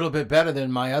actually a little bit better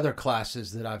than my other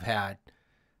classes that I've had.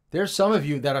 There's some of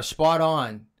you that are spot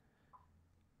on.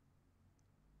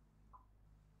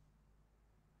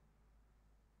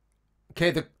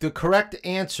 Okay, the correct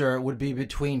answer would be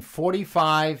between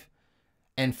 45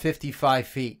 and 55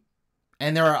 feet.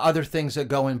 And there are other things that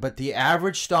go in, but the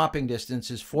average stopping distance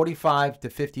is 45 to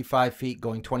 55 feet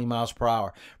going 20 miles per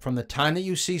hour. From the time that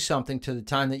you see something to the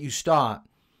time that you stop,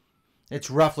 it's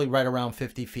roughly right around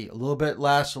 50 feet. A little bit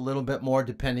less, a little bit more,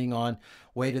 depending on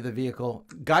weight of the vehicle.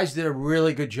 Guys did a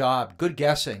really good job. Good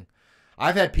guessing.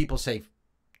 I've had people say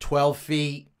 12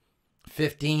 feet,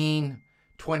 15,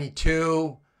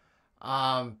 22.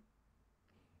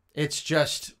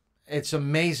 It's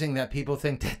amazing that people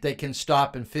think that they can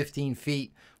stop in 15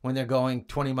 feet when they're going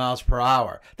 20 miles per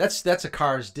hour. That's a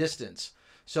car's distance.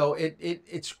 So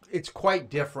it's quite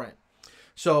different.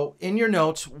 So in your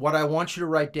notes, what I want you to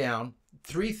write down,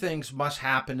 3 things must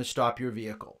happen to stop your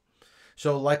vehicle.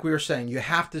 So like we were saying, you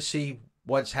have to see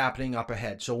what's happening up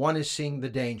ahead. So 1 is seeing the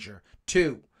danger.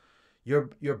 2,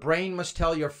 your brain must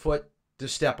tell your foot to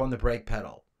step on the brake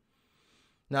pedal.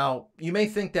 Now, you may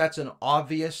think that's an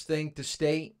obvious thing to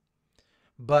state,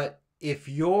 but if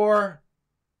you're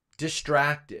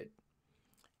distracted,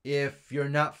 if you're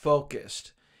not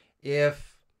focused,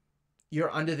 if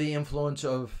you're under the influence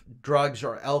of drugs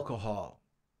or alcohol,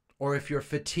 or if you're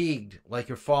fatigued, like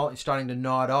you're starting to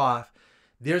nod off,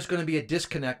 there's going to be a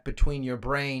disconnect between your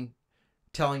brain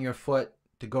telling your foot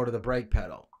to go to the brake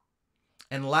pedal.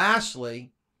 And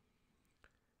lastly,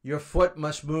 your foot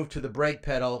must move to the brake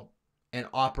pedal and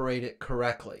operate it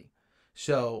correctly.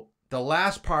 So the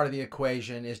last part of the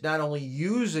equation is not only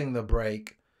using the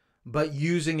brake, but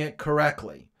using it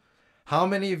correctly. How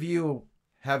many of you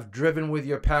have driven with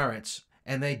your parents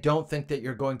and they don't think that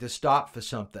you're going to stop for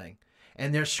something,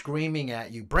 and they're screaming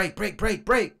at you, brake, brake, brake,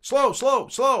 brake, slow, slow,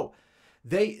 slow.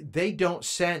 They don't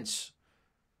sense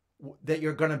that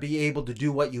you're going to be able to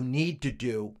do what you need to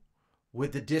do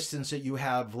with the distance that you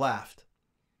have left.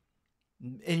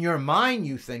 In your mind,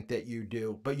 you think that you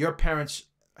do, but your parents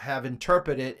have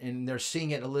interpreted it and they're seeing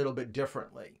it a little bit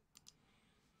differently.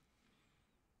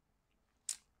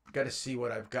 Got to see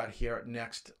what I've got here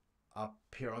next up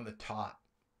here on the top.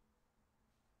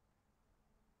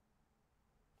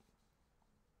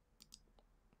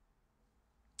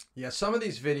 Yeah, some of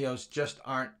these videos just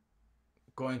aren't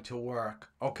going to work.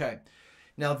 Okay,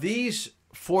 now these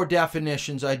 4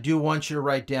 definitions I do want you to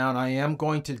write down. I am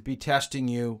going to be testing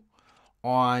you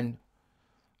on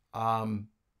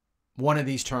one of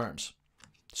these terms.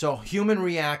 So human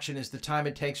reaction is the time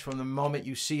it takes from the moment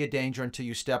you see a danger until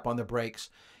you step on the brakes.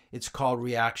 It's called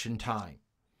reaction time.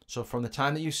 So from the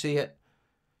time that you see it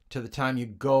to the time you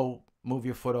go move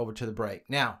your foot over to the brake.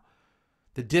 Now,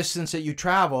 the distance that you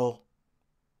travel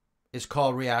is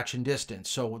called reaction distance.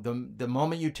 So the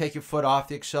moment you take your foot off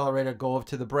the accelerator, go over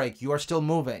to the brake, you are still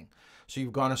moving. So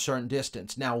you've gone a certain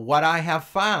distance. Now, what I have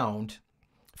found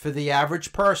for the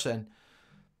average person,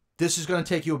 this is going to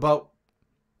take you about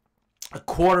a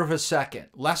quarter of a second,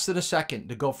 less than a second,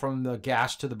 to go from the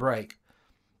gas to the brake.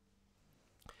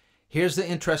 Here's the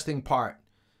interesting part.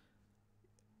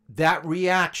 That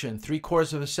reaction,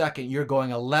 3/4 of a second, you're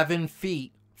going 11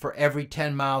 feet for every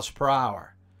 10 miles per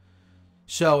hour.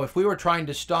 So if we were trying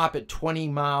to stop at 20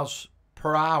 miles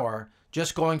per hour,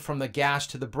 just going from the gas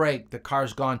to the brake, the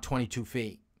car's gone 22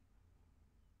 feet.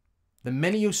 The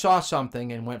minute you saw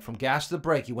something and went from gas to the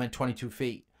brake, you went 22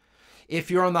 feet. If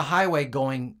you're on the highway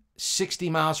going 60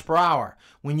 miles per hour,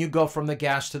 when you go from the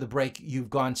gas to the brake, you've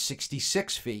gone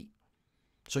 66 feet.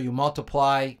 So you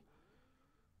multiply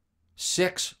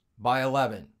 6 by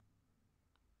 11.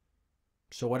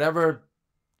 So whatever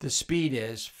the speed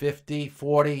is, 50,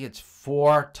 40, it's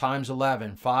 4 times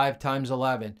 11, 5 times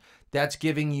 11. That's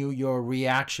giving you your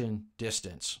reaction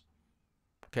distance.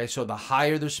 Okay, so the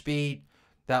higher the speed,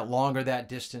 that longer that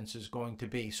distance is going to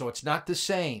be. So it's not the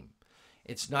same.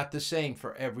 It's not the same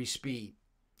for every speed.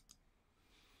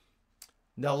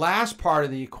 The last part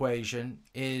of the equation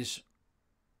is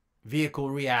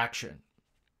vehicle reaction.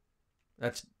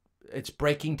 It's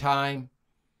braking time,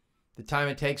 the time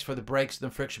it takes for the brakes and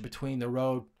the friction between the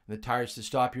road and the tires to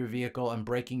stop your vehicle, and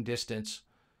braking distance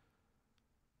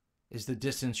is the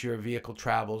distance your vehicle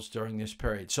travels during this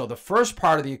period. So the first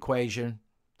part of the equation,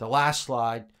 the last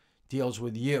slide, deals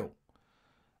with you.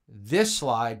 This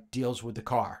slide deals with the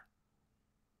car.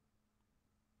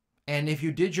 And if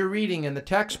you did your reading in the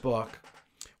textbook,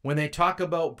 when they talk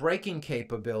about braking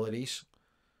capabilities,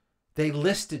 they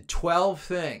listed 12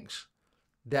 things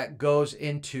that goes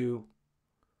into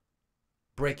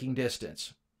braking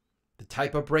distance. The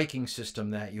type of braking system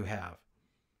that you have,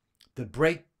 the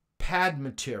brake pad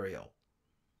material,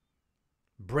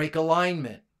 brake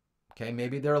alignment, okay,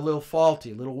 maybe they're a little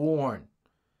faulty, a little worn,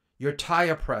 your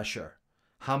tire pressure,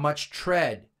 how much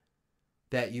tread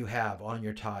that you have on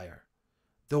your tire,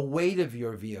 the weight of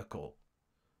your vehicle,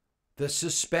 the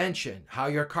suspension, how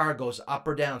your car goes up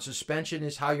or down. Suspension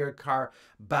is how your car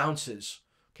bounces.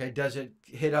 Okay, does it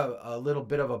hit a little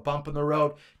bit of a bump in the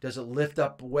road? Does it lift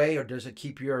up way, or does it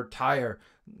keep your tire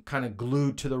kind of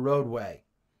glued to the roadway?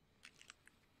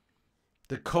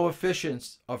 The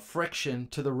coefficients of friction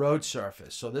to the road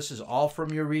surface. So this is all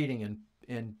from your reading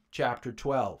in chapter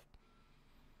 12.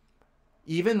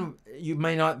 Even, you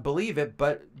may not believe it,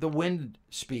 but the wind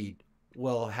speed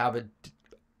will have an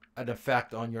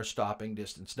effect on your stopping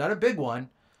distance. Not a big one.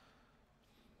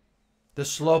 The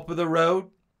slope of the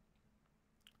road,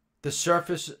 the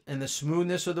surface and the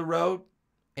smoothness of the road,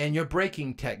 and your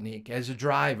braking technique as a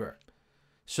driver.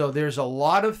 So there's a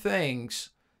lot of things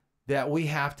that we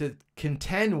have to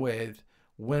contend with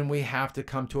when we have to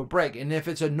come to a brake. And if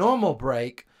it's a normal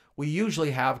brake, we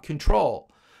usually have control.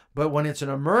 But when it's an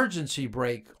emergency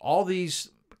brake, all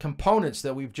these components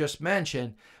that we've just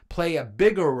mentioned play a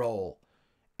bigger role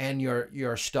in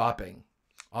your stopping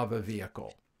of a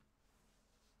vehicle.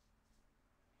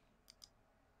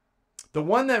 The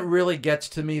one that really gets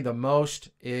to me the most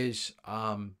is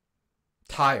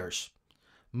tires.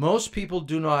 Most people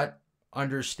do not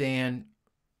understand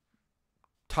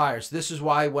tires. This is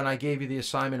why when I gave you the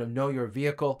assignment of know your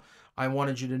vehicle, I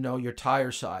wanted you to know your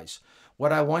tire size.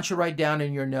 What I want you to write down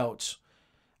in your notes,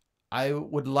 I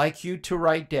would like you to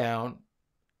write down,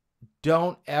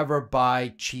 don't ever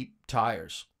buy cheap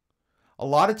tires. A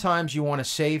lot of times you want to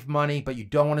save money, but you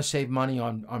don't want to save money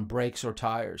on brakes or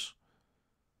tires.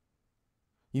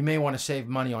 You may want to save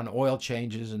money on oil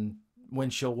changes and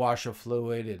windshield washer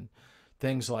fluid and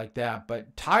things like that.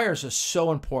 But tires are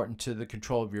so important to the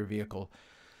control of your vehicle.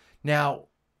 Now,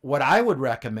 what I would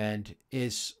recommend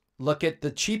is look at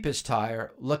the cheapest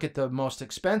tire, look at the most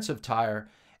expensive tire,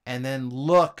 and then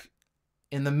look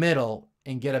in the middle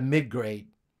and get a mid-grade.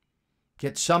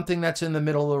 Get something that's in the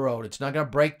middle of the road. It's not going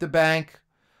to break the bank,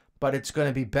 but it's going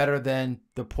to be better than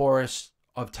the poorest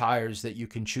of tires that you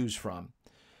can choose from.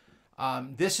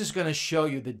 This is going to show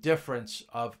you the difference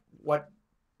of what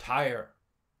tire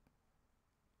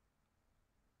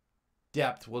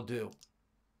depth will do.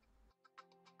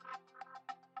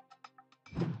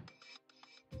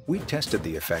 We tested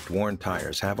the effect worn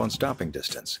tires have on stopping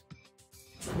distance.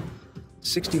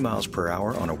 60 miles per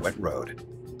hour on a wet road.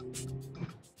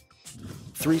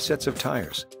 3 sets of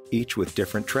tires, each with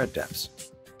different tread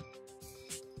depths.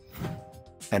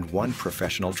 And 1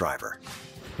 professional driver.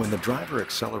 When the driver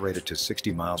accelerated to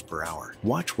 60 miles per hour,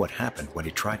 watch what happened when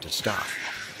he tried to stop.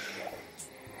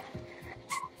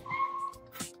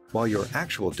 While your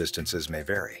actual distances may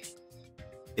vary,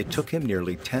 it took him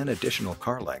nearly 10 additional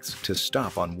car lengths to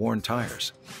stop on worn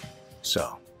tires.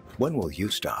 So, when will you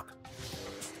stop?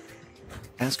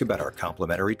 Ask about our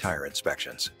complimentary tire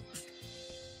inspections.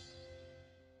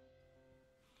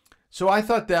 So I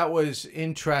thought that was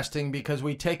interesting because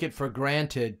we take it for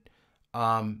granted,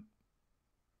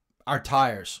 our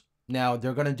tires. Now,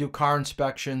 they're going to do car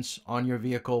inspections on your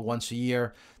vehicle once a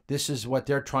year. This is what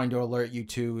they're trying to alert you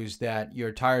to, is that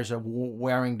your tires are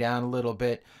wearing down a little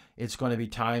bit. It's going to be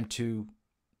time to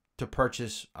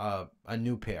purchase a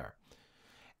new pair.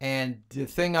 And the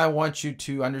thing I want you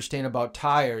to understand about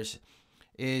tires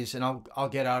is, and I'll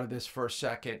get out of this for a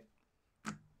second.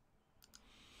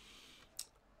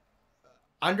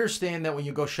 Understand that when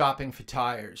you go shopping for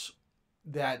tires,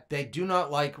 that they do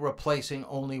not like replacing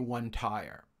only one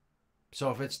tire. So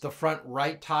if it's the front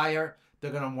right tire, they're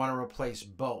going to want to replace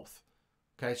both.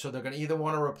 Okay, so they're going to either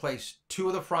want to replace 2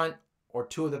 of the front or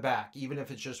 2 of the back, even if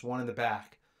it's just 1 in the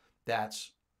back that's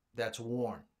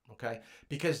worn. Okay,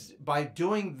 because by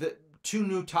doing the 2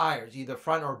 new tires, either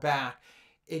front or back,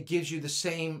 it gives you the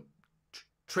same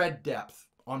tread depth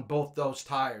on both those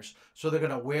tires. So they're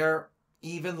going to wear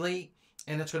evenly,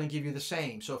 and it's going to give you the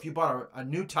same. So if you bought a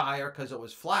new tire because it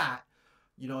was flat,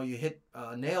 you know, you hit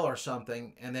a nail or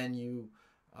something, and then you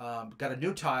got a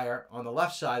new tire on the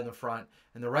left side in the front,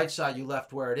 and the right side you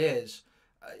left where it is,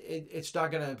 it's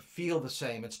not going to feel the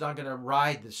same. It's not going to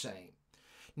ride the same.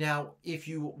 Now, if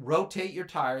you rotate your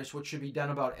tires, which should be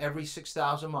done about every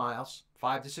 6,000 miles,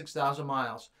 5,000 to 6,000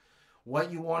 miles,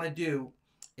 what you want to do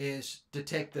is to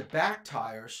take the back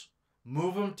tires,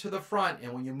 move them to the front,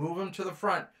 and when you move them to the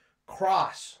front,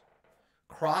 cross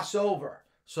over.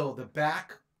 So the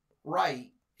back right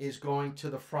is going to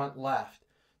the front left.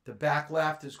 The back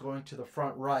left is going to the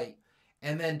front right.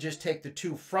 And then just take the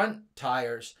 2 front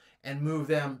tires and move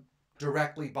them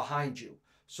directly behind you.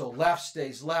 So left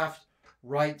stays left,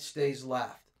 right stays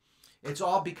left. It's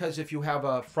all because if you have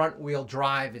a front wheel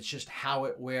drive, it's just how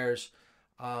it wears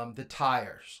the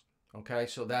tires. Okay,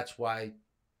 so that's why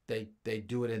they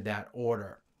do it in that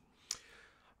order.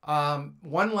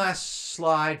 One last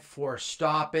slide for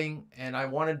stopping, and I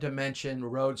wanted to mention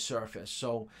road surface.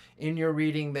 So in your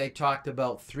reading, they talked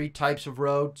about 3 types of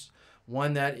roads.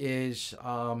 One that is,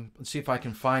 let's see if I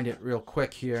can find it real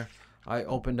quick here. I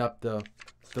opened up the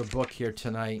book here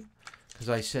tonight because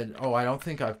I said, oh, I don't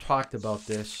think I've talked about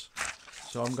this.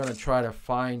 So I'm going to try to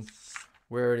find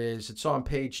where it is. It's on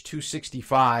page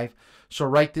 265. So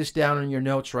write this down in your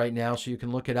notes right now so you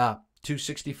can look it up.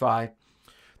 265.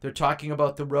 They're talking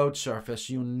about the road surface.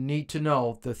 You need to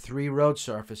know the 3 road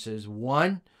surfaces.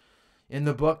 One in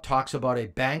the book talks about a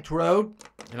banked road.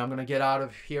 And I'm going to get out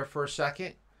of here for a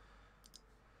second.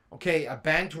 Okay, a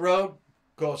banked road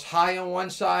goes high on one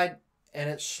side and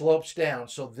it slopes down.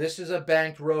 So this is a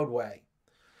banked roadway.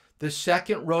 The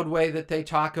second roadway that they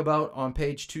talk about on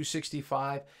page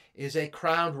 265 is a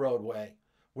crowned roadway,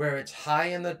 where it's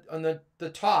high on the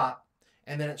top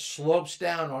and then it slopes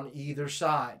down on either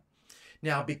side.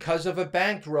 Now, because of a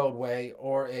banked roadway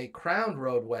or a crowned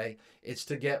roadway, it's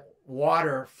to get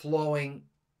water flowing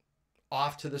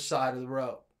off to the side of the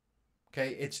road.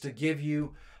 Okay, it's to give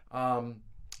you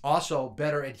also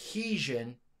better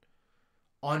adhesion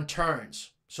on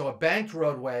turns. So a banked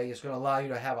roadway is going to allow you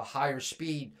to have a higher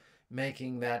speed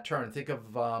making that turn. Think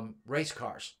of race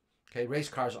cars. Okay, race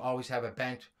cars always have a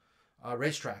banked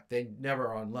racetrack. They never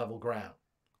are on level ground.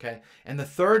 Okay, and the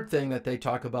third thing that they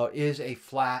talk about is a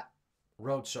flat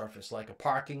road surface, like a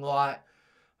parking lot.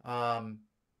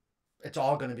 It's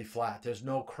all going to be flat. There's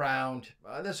no crowned.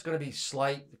 There's going to be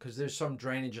slight because there's some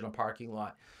drainage in a parking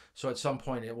lot. So at some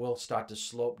point it will start to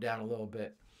slope down a little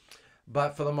bit.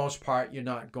 But for the most part, you're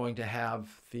not going to have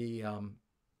the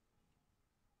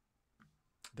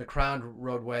crowned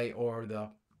roadway or the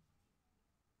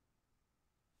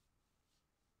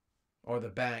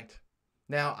banked.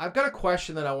 Now, I've got a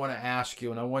question that I want to ask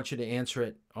you, and I want you to answer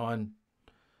it on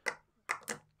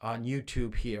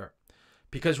YouTube here,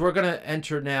 because we're going to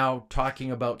enter now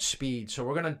talking about speed. So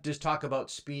we're going to just talk about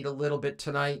speed a little bit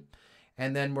tonight,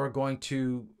 and then we're going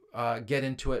to get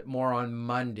into it more on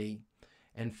Monday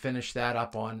and finish that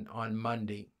up on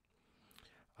Monday.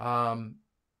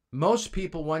 Most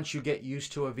people, once you get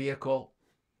used to a vehicle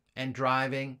and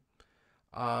driving,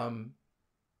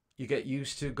 you get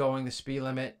used to going the speed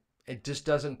limit. It just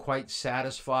doesn't quite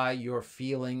satisfy your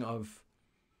feeling of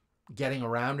getting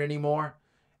around anymore,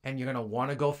 and you're going to want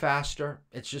to go faster.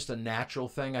 It's just a natural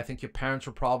thing. I think your parents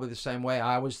were probably the same way.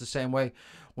 I was the same way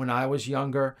when I was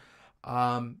younger,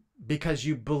 because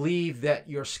you believe that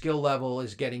your skill level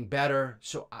is getting better.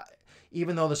 So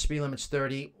even though the speed limit's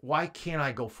 30, why can't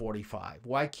I go 45?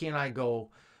 Why can't I go,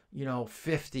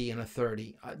 50 and a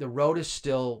 30? The road is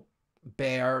still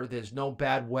bare. There's no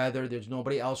bad weather. There's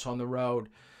nobody else on the road.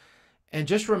 And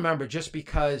just remember, just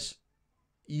because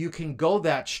you can go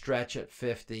that stretch at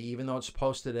 50, even though it's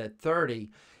posted at 30,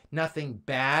 nothing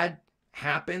bad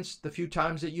happens the few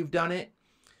times that you've done it.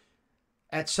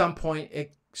 At some point,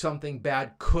 something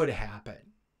bad could happen,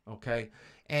 okay?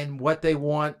 And what they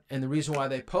want, and the reason why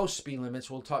they post speed limits,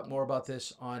 we'll talk more about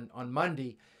this on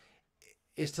Monday,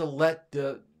 is to let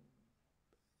the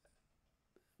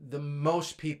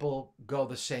most people go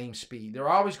the same speed. There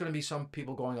are always going to be some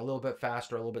people going a little bit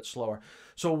faster, a little bit slower.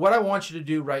 So what I want you to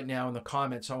do right now in the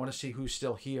comments, I want to see who's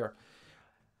still here.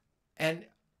 And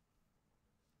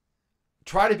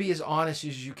try to be as honest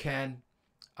as you can.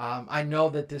 I know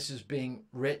that this is being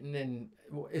written and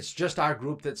it's just our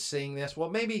group that's seeing this. Well,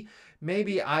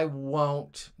 maybe I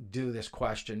won't do this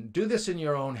question. Do this in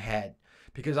your own head,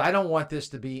 because I don't want this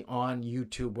to be on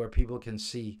YouTube where people can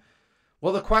see.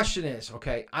 Well, the question is,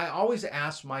 okay, I always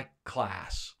ask my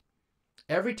class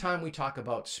every time we talk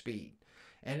about speed,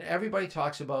 and everybody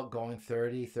talks about going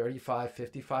 30, 35,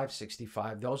 55,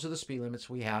 65. Those are the speed limits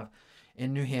we have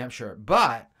in New Hampshire.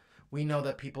 But we know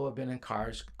that people have been in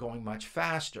cars going much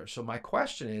faster. So my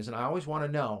question is, and I always want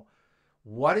to know,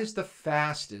 what is the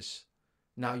fastest?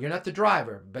 Now, you're not the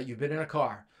driver, but you've been in a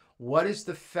car. What is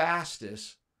the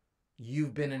fastest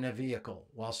you've been in a vehicle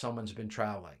while someone's been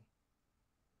traveling?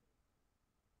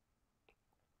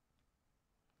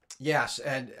 Yes,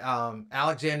 and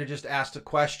Alexander just asked a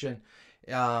question.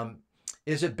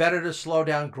 Is it better to slow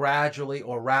down gradually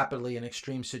or rapidly in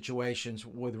extreme situations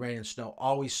with rain and snow?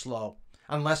 Always slow,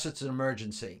 unless it's an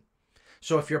emergency.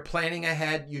 So if you're planning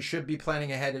ahead, you should be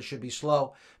planning ahead. It should be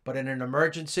slow. But in an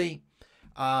emergency,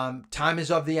 time is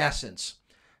of the essence.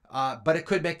 But it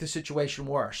could make the situation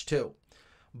worse too.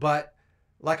 But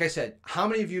like I said, how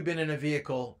many of you have been in a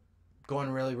vehicle going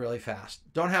really, really fast?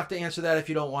 Don't have to answer that if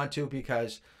you don't want to,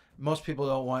 because most people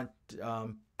don't want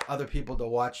other people to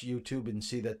watch YouTube and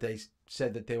see that they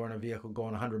said that they were in a vehicle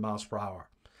going 100 miles per hour.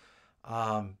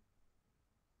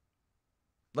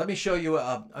 Let me show you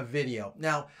a video.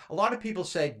 Now, a lot of people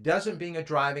say, doesn't being a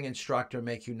driving instructor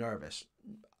make you nervous?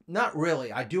 Not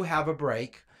really. I do have a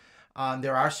break.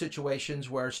 There are situations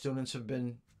where students have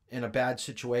been in a bad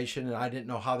situation and I didn't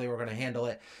know how they were going to handle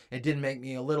it. It did make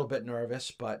me a little bit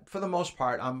nervous, but for the most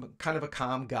part, I'm kind of a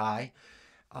calm guy.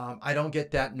 I don't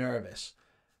get that nervous.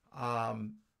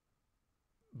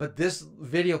 But this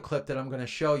video clip that I'm going to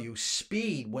show you,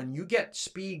 speed, when you get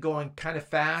speed going kind of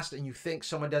fast and you think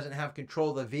someone doesn't have control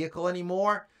of the vehicle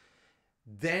anymore,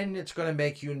 then it's going to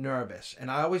make you nervous.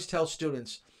 And I always tell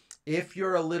students, if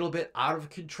you're a little bit out of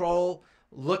control,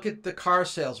 look at the car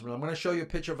salesman. I'm going to show you a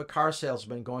picture of a car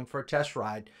salesman going for a test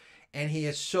ride. And he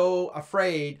is so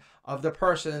afraid of the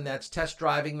person that's test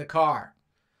driving the car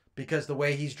because the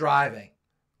way he's driving,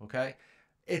 okay?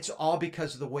 It's all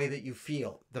because of the way that you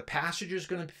feel. The passenger's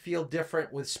going to feel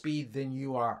different with speed than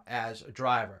you are as a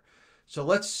driver. So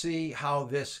let's see how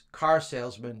this car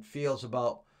salesman feels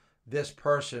about this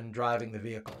person driving the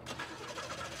vehicle.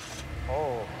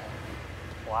 Oh,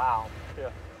 wow.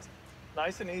 Yeah,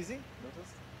 nice and easy. You'll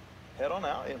just head on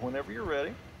out and whenever you're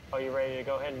ready. Are you ready to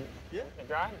go ahead and, and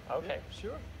drive? Okay. Yeah,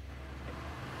 sure.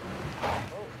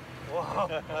 Oh. Whoa.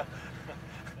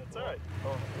 That's all right. A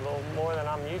little more than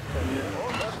I'm used to. Yeah.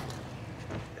 Oh,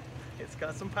 it's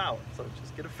got some power, so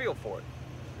just get a feel for it.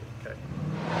 Okay.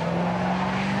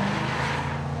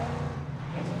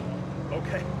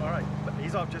 Okay, all right.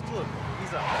 Ease off just a little bit.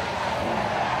 Ease off.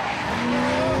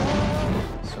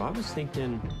 So I was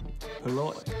thinking a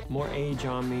little more age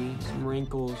on me, some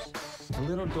wrinkles, a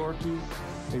little dorky,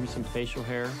 maybe some facial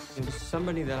hair. It was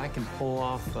somebody that I can pull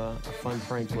off a fun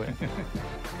prank with.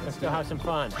 Let's go have some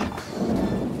fun.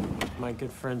 My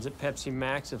good friends at Pepsi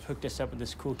Max have hooked us up with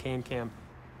this cool cam.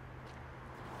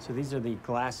 So these are the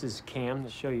glasses cam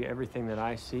that show you everything that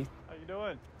I see. How you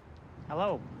doing?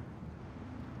 Hello.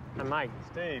 I'm Mike.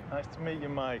 Steve, nice to meet you,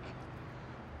 Mike.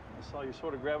 I saw you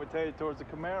sort of gravitated towards the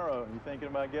Camaro. You thinking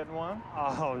about getting one?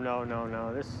 Oh,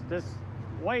 no. This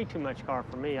way too much car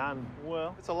for me.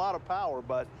 Well, it's a lot of power,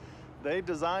 but they've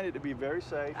designed it to be very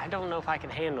safe. I don't know if I can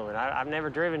handle it. I've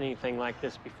never driven anything like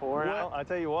this before. Well, I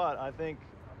tell you what, I think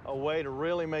a way to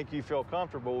really make you feel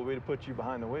comfortable would be to put you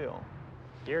behind the wheel.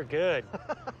 You're good.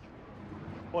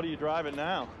 What are you driving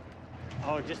now?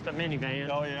 Oh, just a minivan.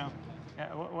 Oh, yeah.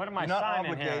 What am I You're not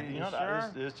signing obligated. here? You're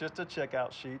not, sure? It's just a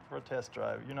checkout sheet for a test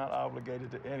drive. You're not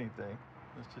obligated to anything.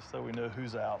 It's just so we know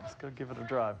who's out. Let's go give it a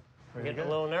drive. I'm getting a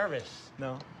little nervous.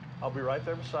 No, I'll be right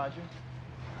there beside you.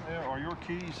 There are your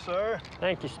keys, sir.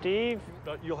 Thank you, Steve.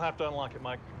 You'll have to unlock it,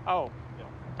 Mike. Oh, yeah.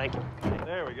 Thank you.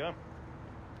 There we go.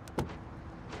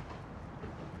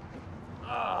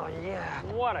 Oh, yeah,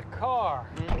 what a car.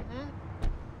 Mm-hmm.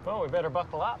 Well, we better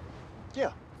buckle up.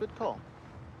 Yeah, good call.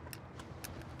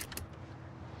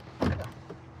 Yeah.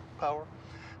 Power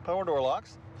door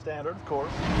locks, standard, of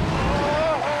course.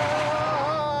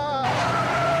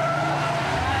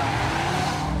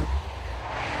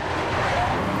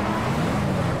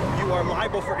 You are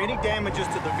liable for any damages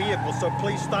to the vehicle, so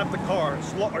please stop the car,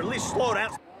 or at least slow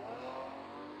down.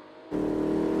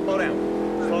 Slow down.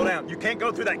 Slow down. You can't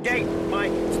go through that gate,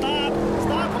 Mike. Stop!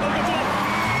 Stop! I'm gonna get you. Stop!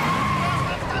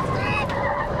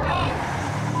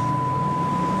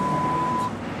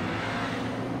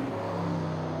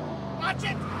 Watch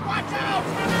it! Watch out!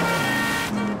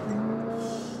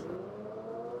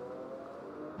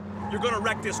 You're gonna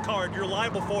wreck this car, and you're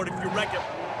liable for it if you wreck it.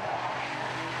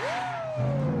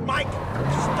 Mike,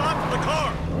 stop the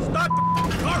car! Stop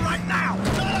the car right now!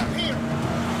 Not up here!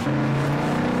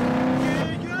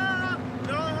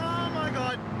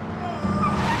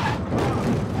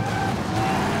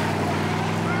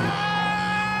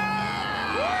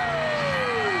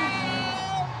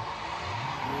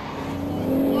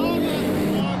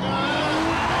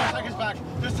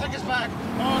 Take us back.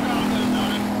 Oh, no.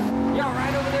 You all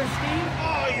right over there, Steve?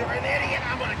 Oh, you're an idiot.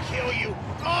 I'm going to kill you.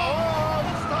 Oh,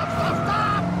 stop.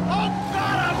 Oh,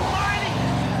 God almighty.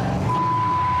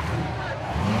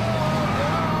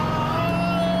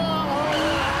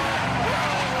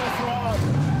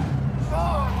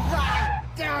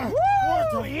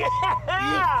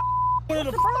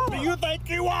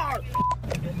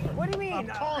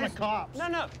 cops. No,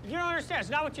 no, you don't understand.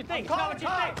 It's not what you think. It's not what you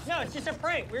think. No, it's just a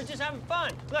prank. We're just having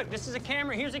fun. Look, this is a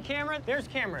camera. Here's a camera. There's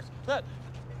cameras. Look,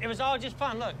 it was all just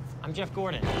fun. Look, I'm Jeff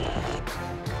Gordon.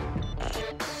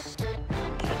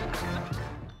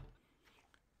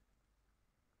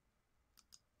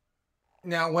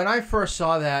 Now, when I first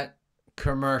saw that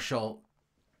commercial,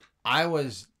 I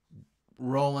was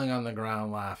rolling on the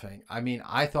ground laughing. I mean,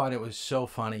 I thought it was so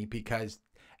funny because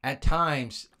at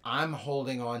times I'm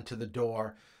holding on to the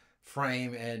door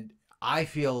frame and I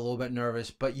feel a little bit nervous,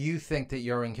 but you think that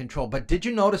you're in control. But did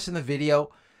you notice in the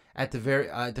video at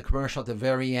the commercial at the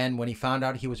very end, when he found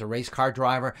out he was a race car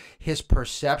driver, his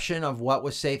perception of what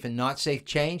was safe and not safe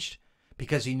changed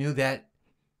because he knew that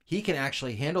he can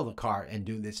actually handle the car and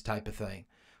do this type of thing.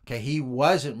 Okay, he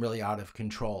wasn't really out of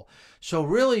control. So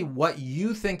really what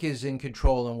you think is in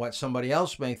control and what somebody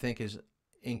else may think is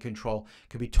in control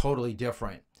could be totally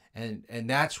different. And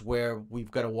that's where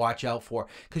we've got to watch out for,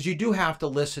 because you do have to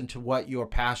listen to what your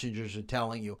passengers are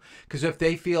telling you. Because if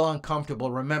they feel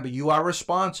uncomfortable, remember, you are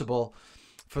responsible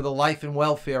for the life and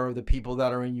welfare of the people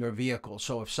that are in your vehicle.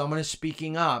 So if someone is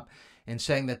speaking up and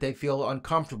saying that they feel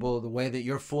uncomfortable the way that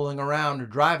you're fooling around or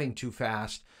driving too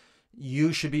fast,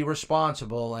 you should be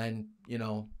responsible and, you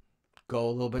know, go a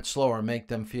little bit slower, make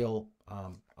them feel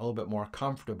a little bit more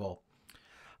comfortable.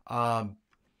 Let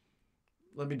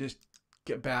me just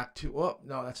get back to, oh,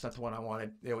 no, that's not the one I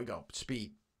wanted. There we go,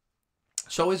 speed.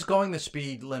 So is going the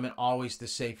speed limit always the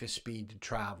safest speed to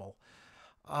travel?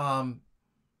 The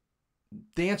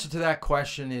answer to that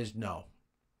question is no.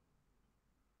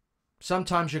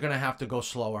 Sometimes you're going to have to go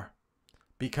slower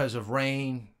because of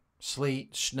rain,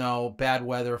 sleet, snow, bad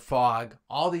weather, fog.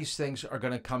 All these things are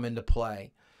going to come into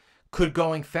play. Could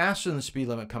going faster than the speed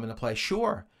limit come into play?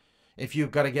 Sure. If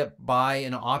you've got to get by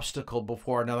an obstacle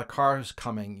before another car is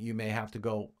coming, you may have to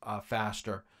go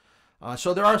faster.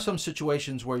 So there are some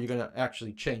situations where you're going to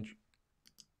actually change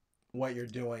what you're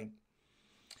doing.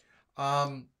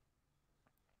 I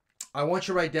want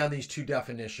you to write down these two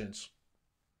definitions.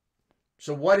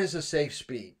 So what is a safe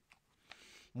speed?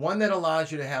 One that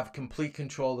allows you to have complete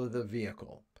control of the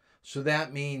vehicle. So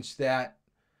that means that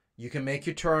you can make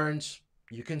your turns,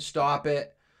 you can stop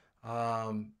it.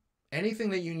 Anything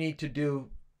that you need to do,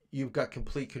 you've got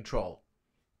complete control.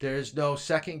 There's no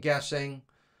second guessing.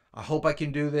 I hope I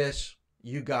can do this.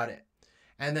 You got it.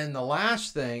 And then the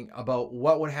last thing about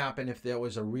what would happen if there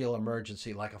was a real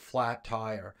emergency, like a flat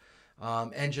tire,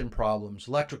 engine problems,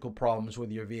 electrical problems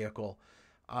with your vehicle.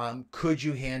 Could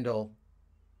you handle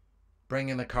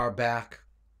bringing the car back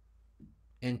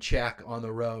in check on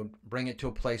the road, bring it to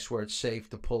a place where it's safe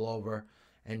to pull over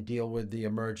and deal with the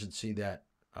emergency that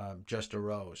just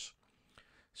arose?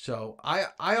 So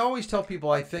I always tell people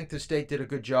I think the state did a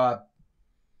good job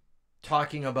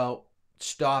talking about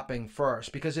stopping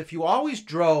first, because if you always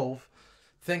drove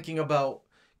thinking about,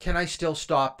 can I still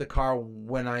stop the car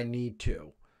when I need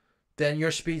to, then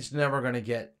your speed's never going to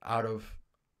get out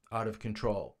of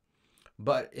control.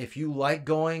 But if you like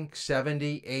going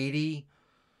 70, 80,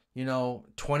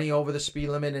 20 over the speed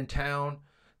limit in town,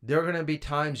 there are going to be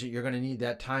times that you're going to need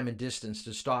that time and distance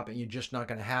to stop, and you're just not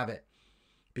going to have it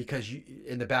because you,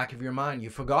 in the back of your mind, you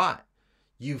forgot.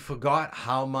 You forgot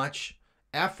how much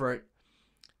effort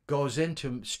goes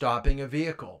into stopping a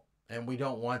vehicle, and we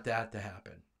don't want that to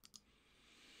happen.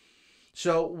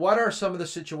 So what are some of the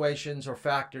situations or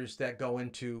factors that go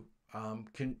into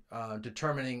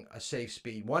determining a safe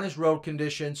speed? One is road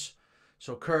conditions.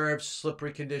 So curves,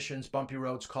 slippery conditions, bumpy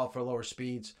roads call for lower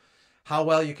speeds. How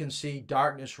well you can see,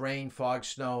 darkness, rain, fog,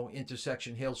 snow,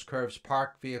 intersection, hills, curves,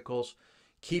 parked vehicles,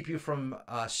 keep you from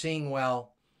seeing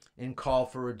well and call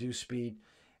for reduced speed.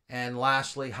 And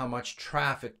lastly, how much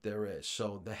traffic there is.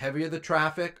 So the heavier the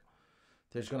traffic,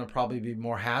 there's going to probably be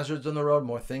more hazards on the road,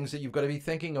 more things that you've got to be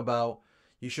thinking about.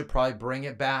 You should probably bring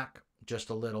it back just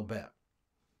a little bit.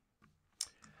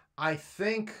 I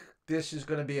think this is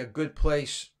going to be a good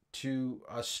place to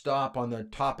stop on the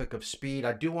topic of speed.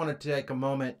 I do want to take a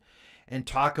moment and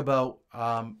talk about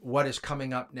what is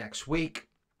coming up next week.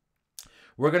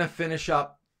 We're going to finish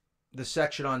up the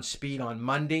section on speed on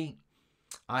Monday.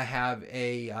 I have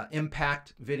a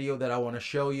impact video that I want to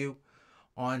show you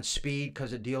on speed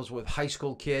because it deals with high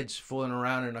school kids fooling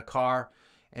around in a car,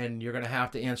 and you're going to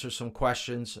have to answer some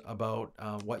questions about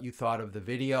what you thought of the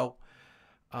video.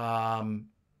 And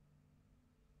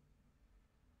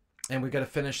we've got to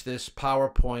finish this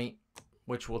PowerPoint,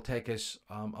 which will take us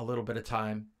a little bit of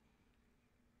time.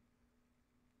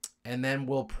 And then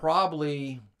we'll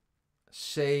probably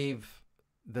save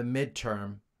the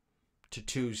midterm to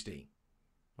Tuesday.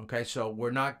 Okay, so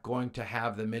we're not going to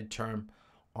have the midterm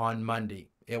on Monday.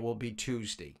 It will be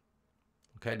Tuesday.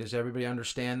 Okay, does everybody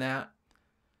understand that?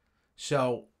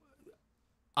 So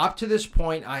up to this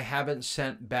point, I haven't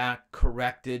sent back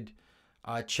corrected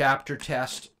chapter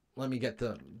test. Let me get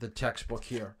the textbook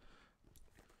here.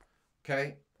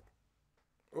 Okay.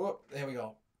 Oh, there we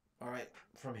go. All right,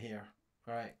 from here.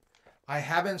 All right. I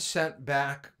haven't sent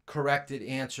back corrected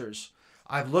answers.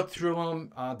 I've looked through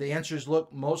them. The answers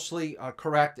look mostly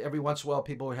correct. Every once in a while,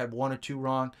 people had 1 or 2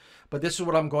 wrong. But this is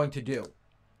what I'm going to do.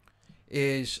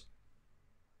 Is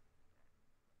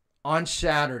on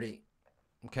Saturday,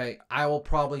 okay, I will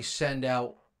probably send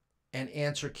out an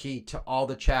answer key to all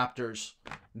the chapters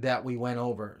that we went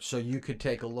over. So you could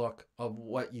take a look of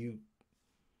what you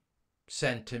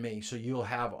sent to me. So you'll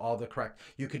have all the correct.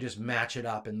 You could just match it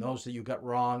up. And those that you got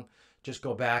wrong, just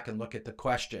go back and look at the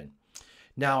question.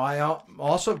 Now, I'm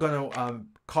also going to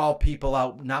call people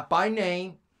out, not by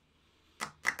name,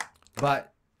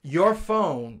 but your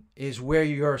phone is where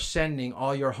you're sending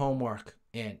all your homework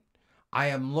in. I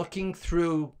am looking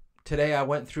through, today I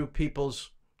went through people's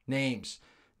names.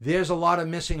 There's a lot of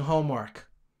missing homework,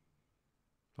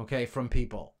 okay, from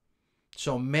people.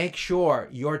 So make sure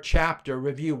your chapter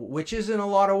review, which isn't a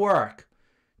lot of work,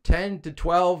 10 to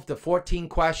 12 to 14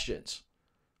 questions,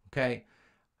 okay,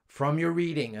 from your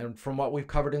reading and from what we've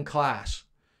covered in class.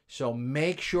 So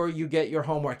make sure you get your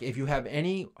homework. If you have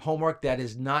any homework that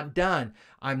is not done,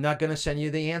 I'm not going to send you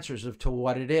the answers to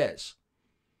what it is.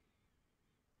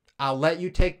 I'll let you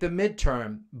take the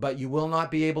midterm, but you will not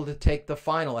be able to take the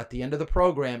final at the end of the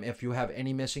program if you have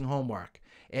any missing homework.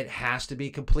 It has to be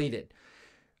completed.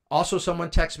 Also,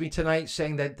 someone texted me tonight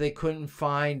saying that they couldn't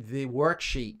find the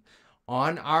worksheet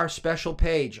on our special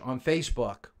page on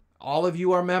Facebook. All of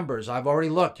you are members. I've already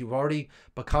looked. You've already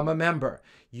become a member.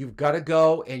 You've got to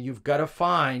go and you've got to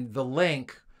find the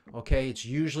link. Okay, it's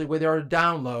usually where there are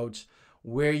downloads,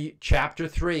 where chapter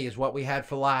 3 is what we had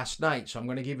for last night. So I'm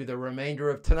going to give you the remainder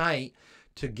of tonight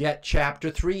to get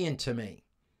chapter 3 into me.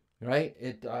 Right?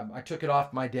 I took it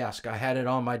off my desk. I had it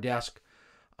on my desk.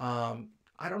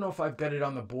 I don't know if I've got it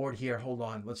on the board here. Hold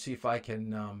on. Let's see if I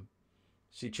can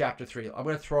see chapter 3. I'm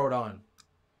going to throw it on.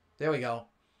 There we go.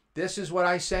 This is what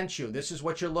I sent you. This is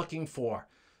what you're looking for.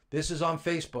 This is on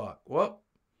Facebook. Whoop.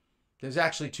 There's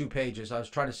actually 2 pages. I was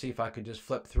trying to see if I could just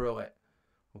flip through it.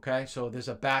 Okay, so there's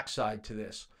a backside to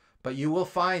this. But you will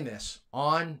find this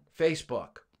on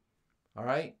Facebook. All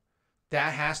right?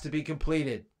 That has to be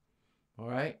completed. All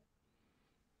right?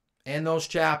 And those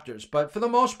chapters. But for the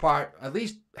most part, at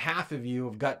least half of you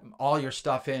have got all your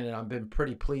stuff in, and I've been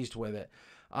pretty pleased with it.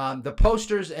 The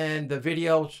posters and the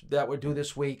videos that we do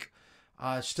this week,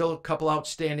 still a couple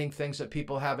outstanding things that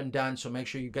people haven't done, so make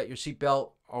sure you get your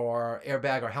seatbelt or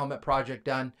airbag or helmet project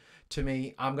done to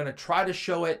me. I'm going to try to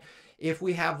show it. If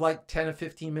we have like 10 or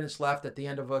 15 minutes left at the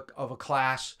end of a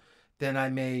class, then I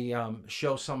may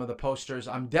show some of the posters.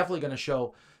 I'm definitely going to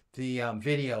show the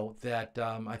video that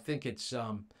I think it's,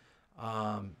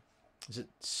 is it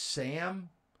Sam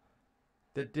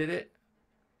that did it?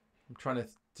 I'm trying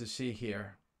to see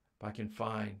here if I can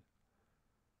find.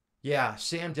 Yeah,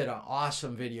 Sam did an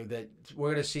awesome video that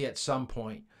we're going to see at some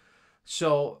point.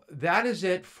 So that is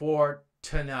it for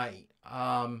tonight.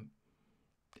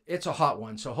 It's a hot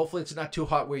one, so hopefully it's not too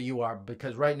hot where you are,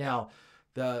 because right now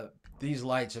these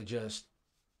lights are just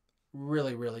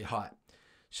really, really hot.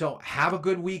 So have a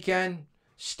good weekend.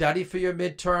 Study for your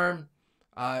midterm.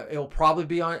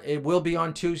 It will be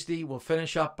on Tuesday. We'll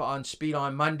finish up on speed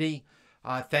on Monday.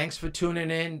 Thanks for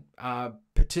tuning in,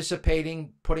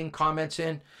 participating, putting comments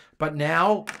in. But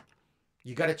now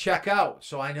you got to check out.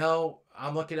 So I know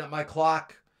I'm looking at my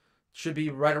clock. It should be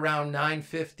right around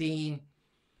 9:15.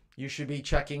 You should be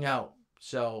checking out.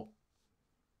 So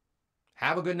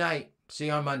have a good night. See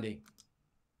you on Monday.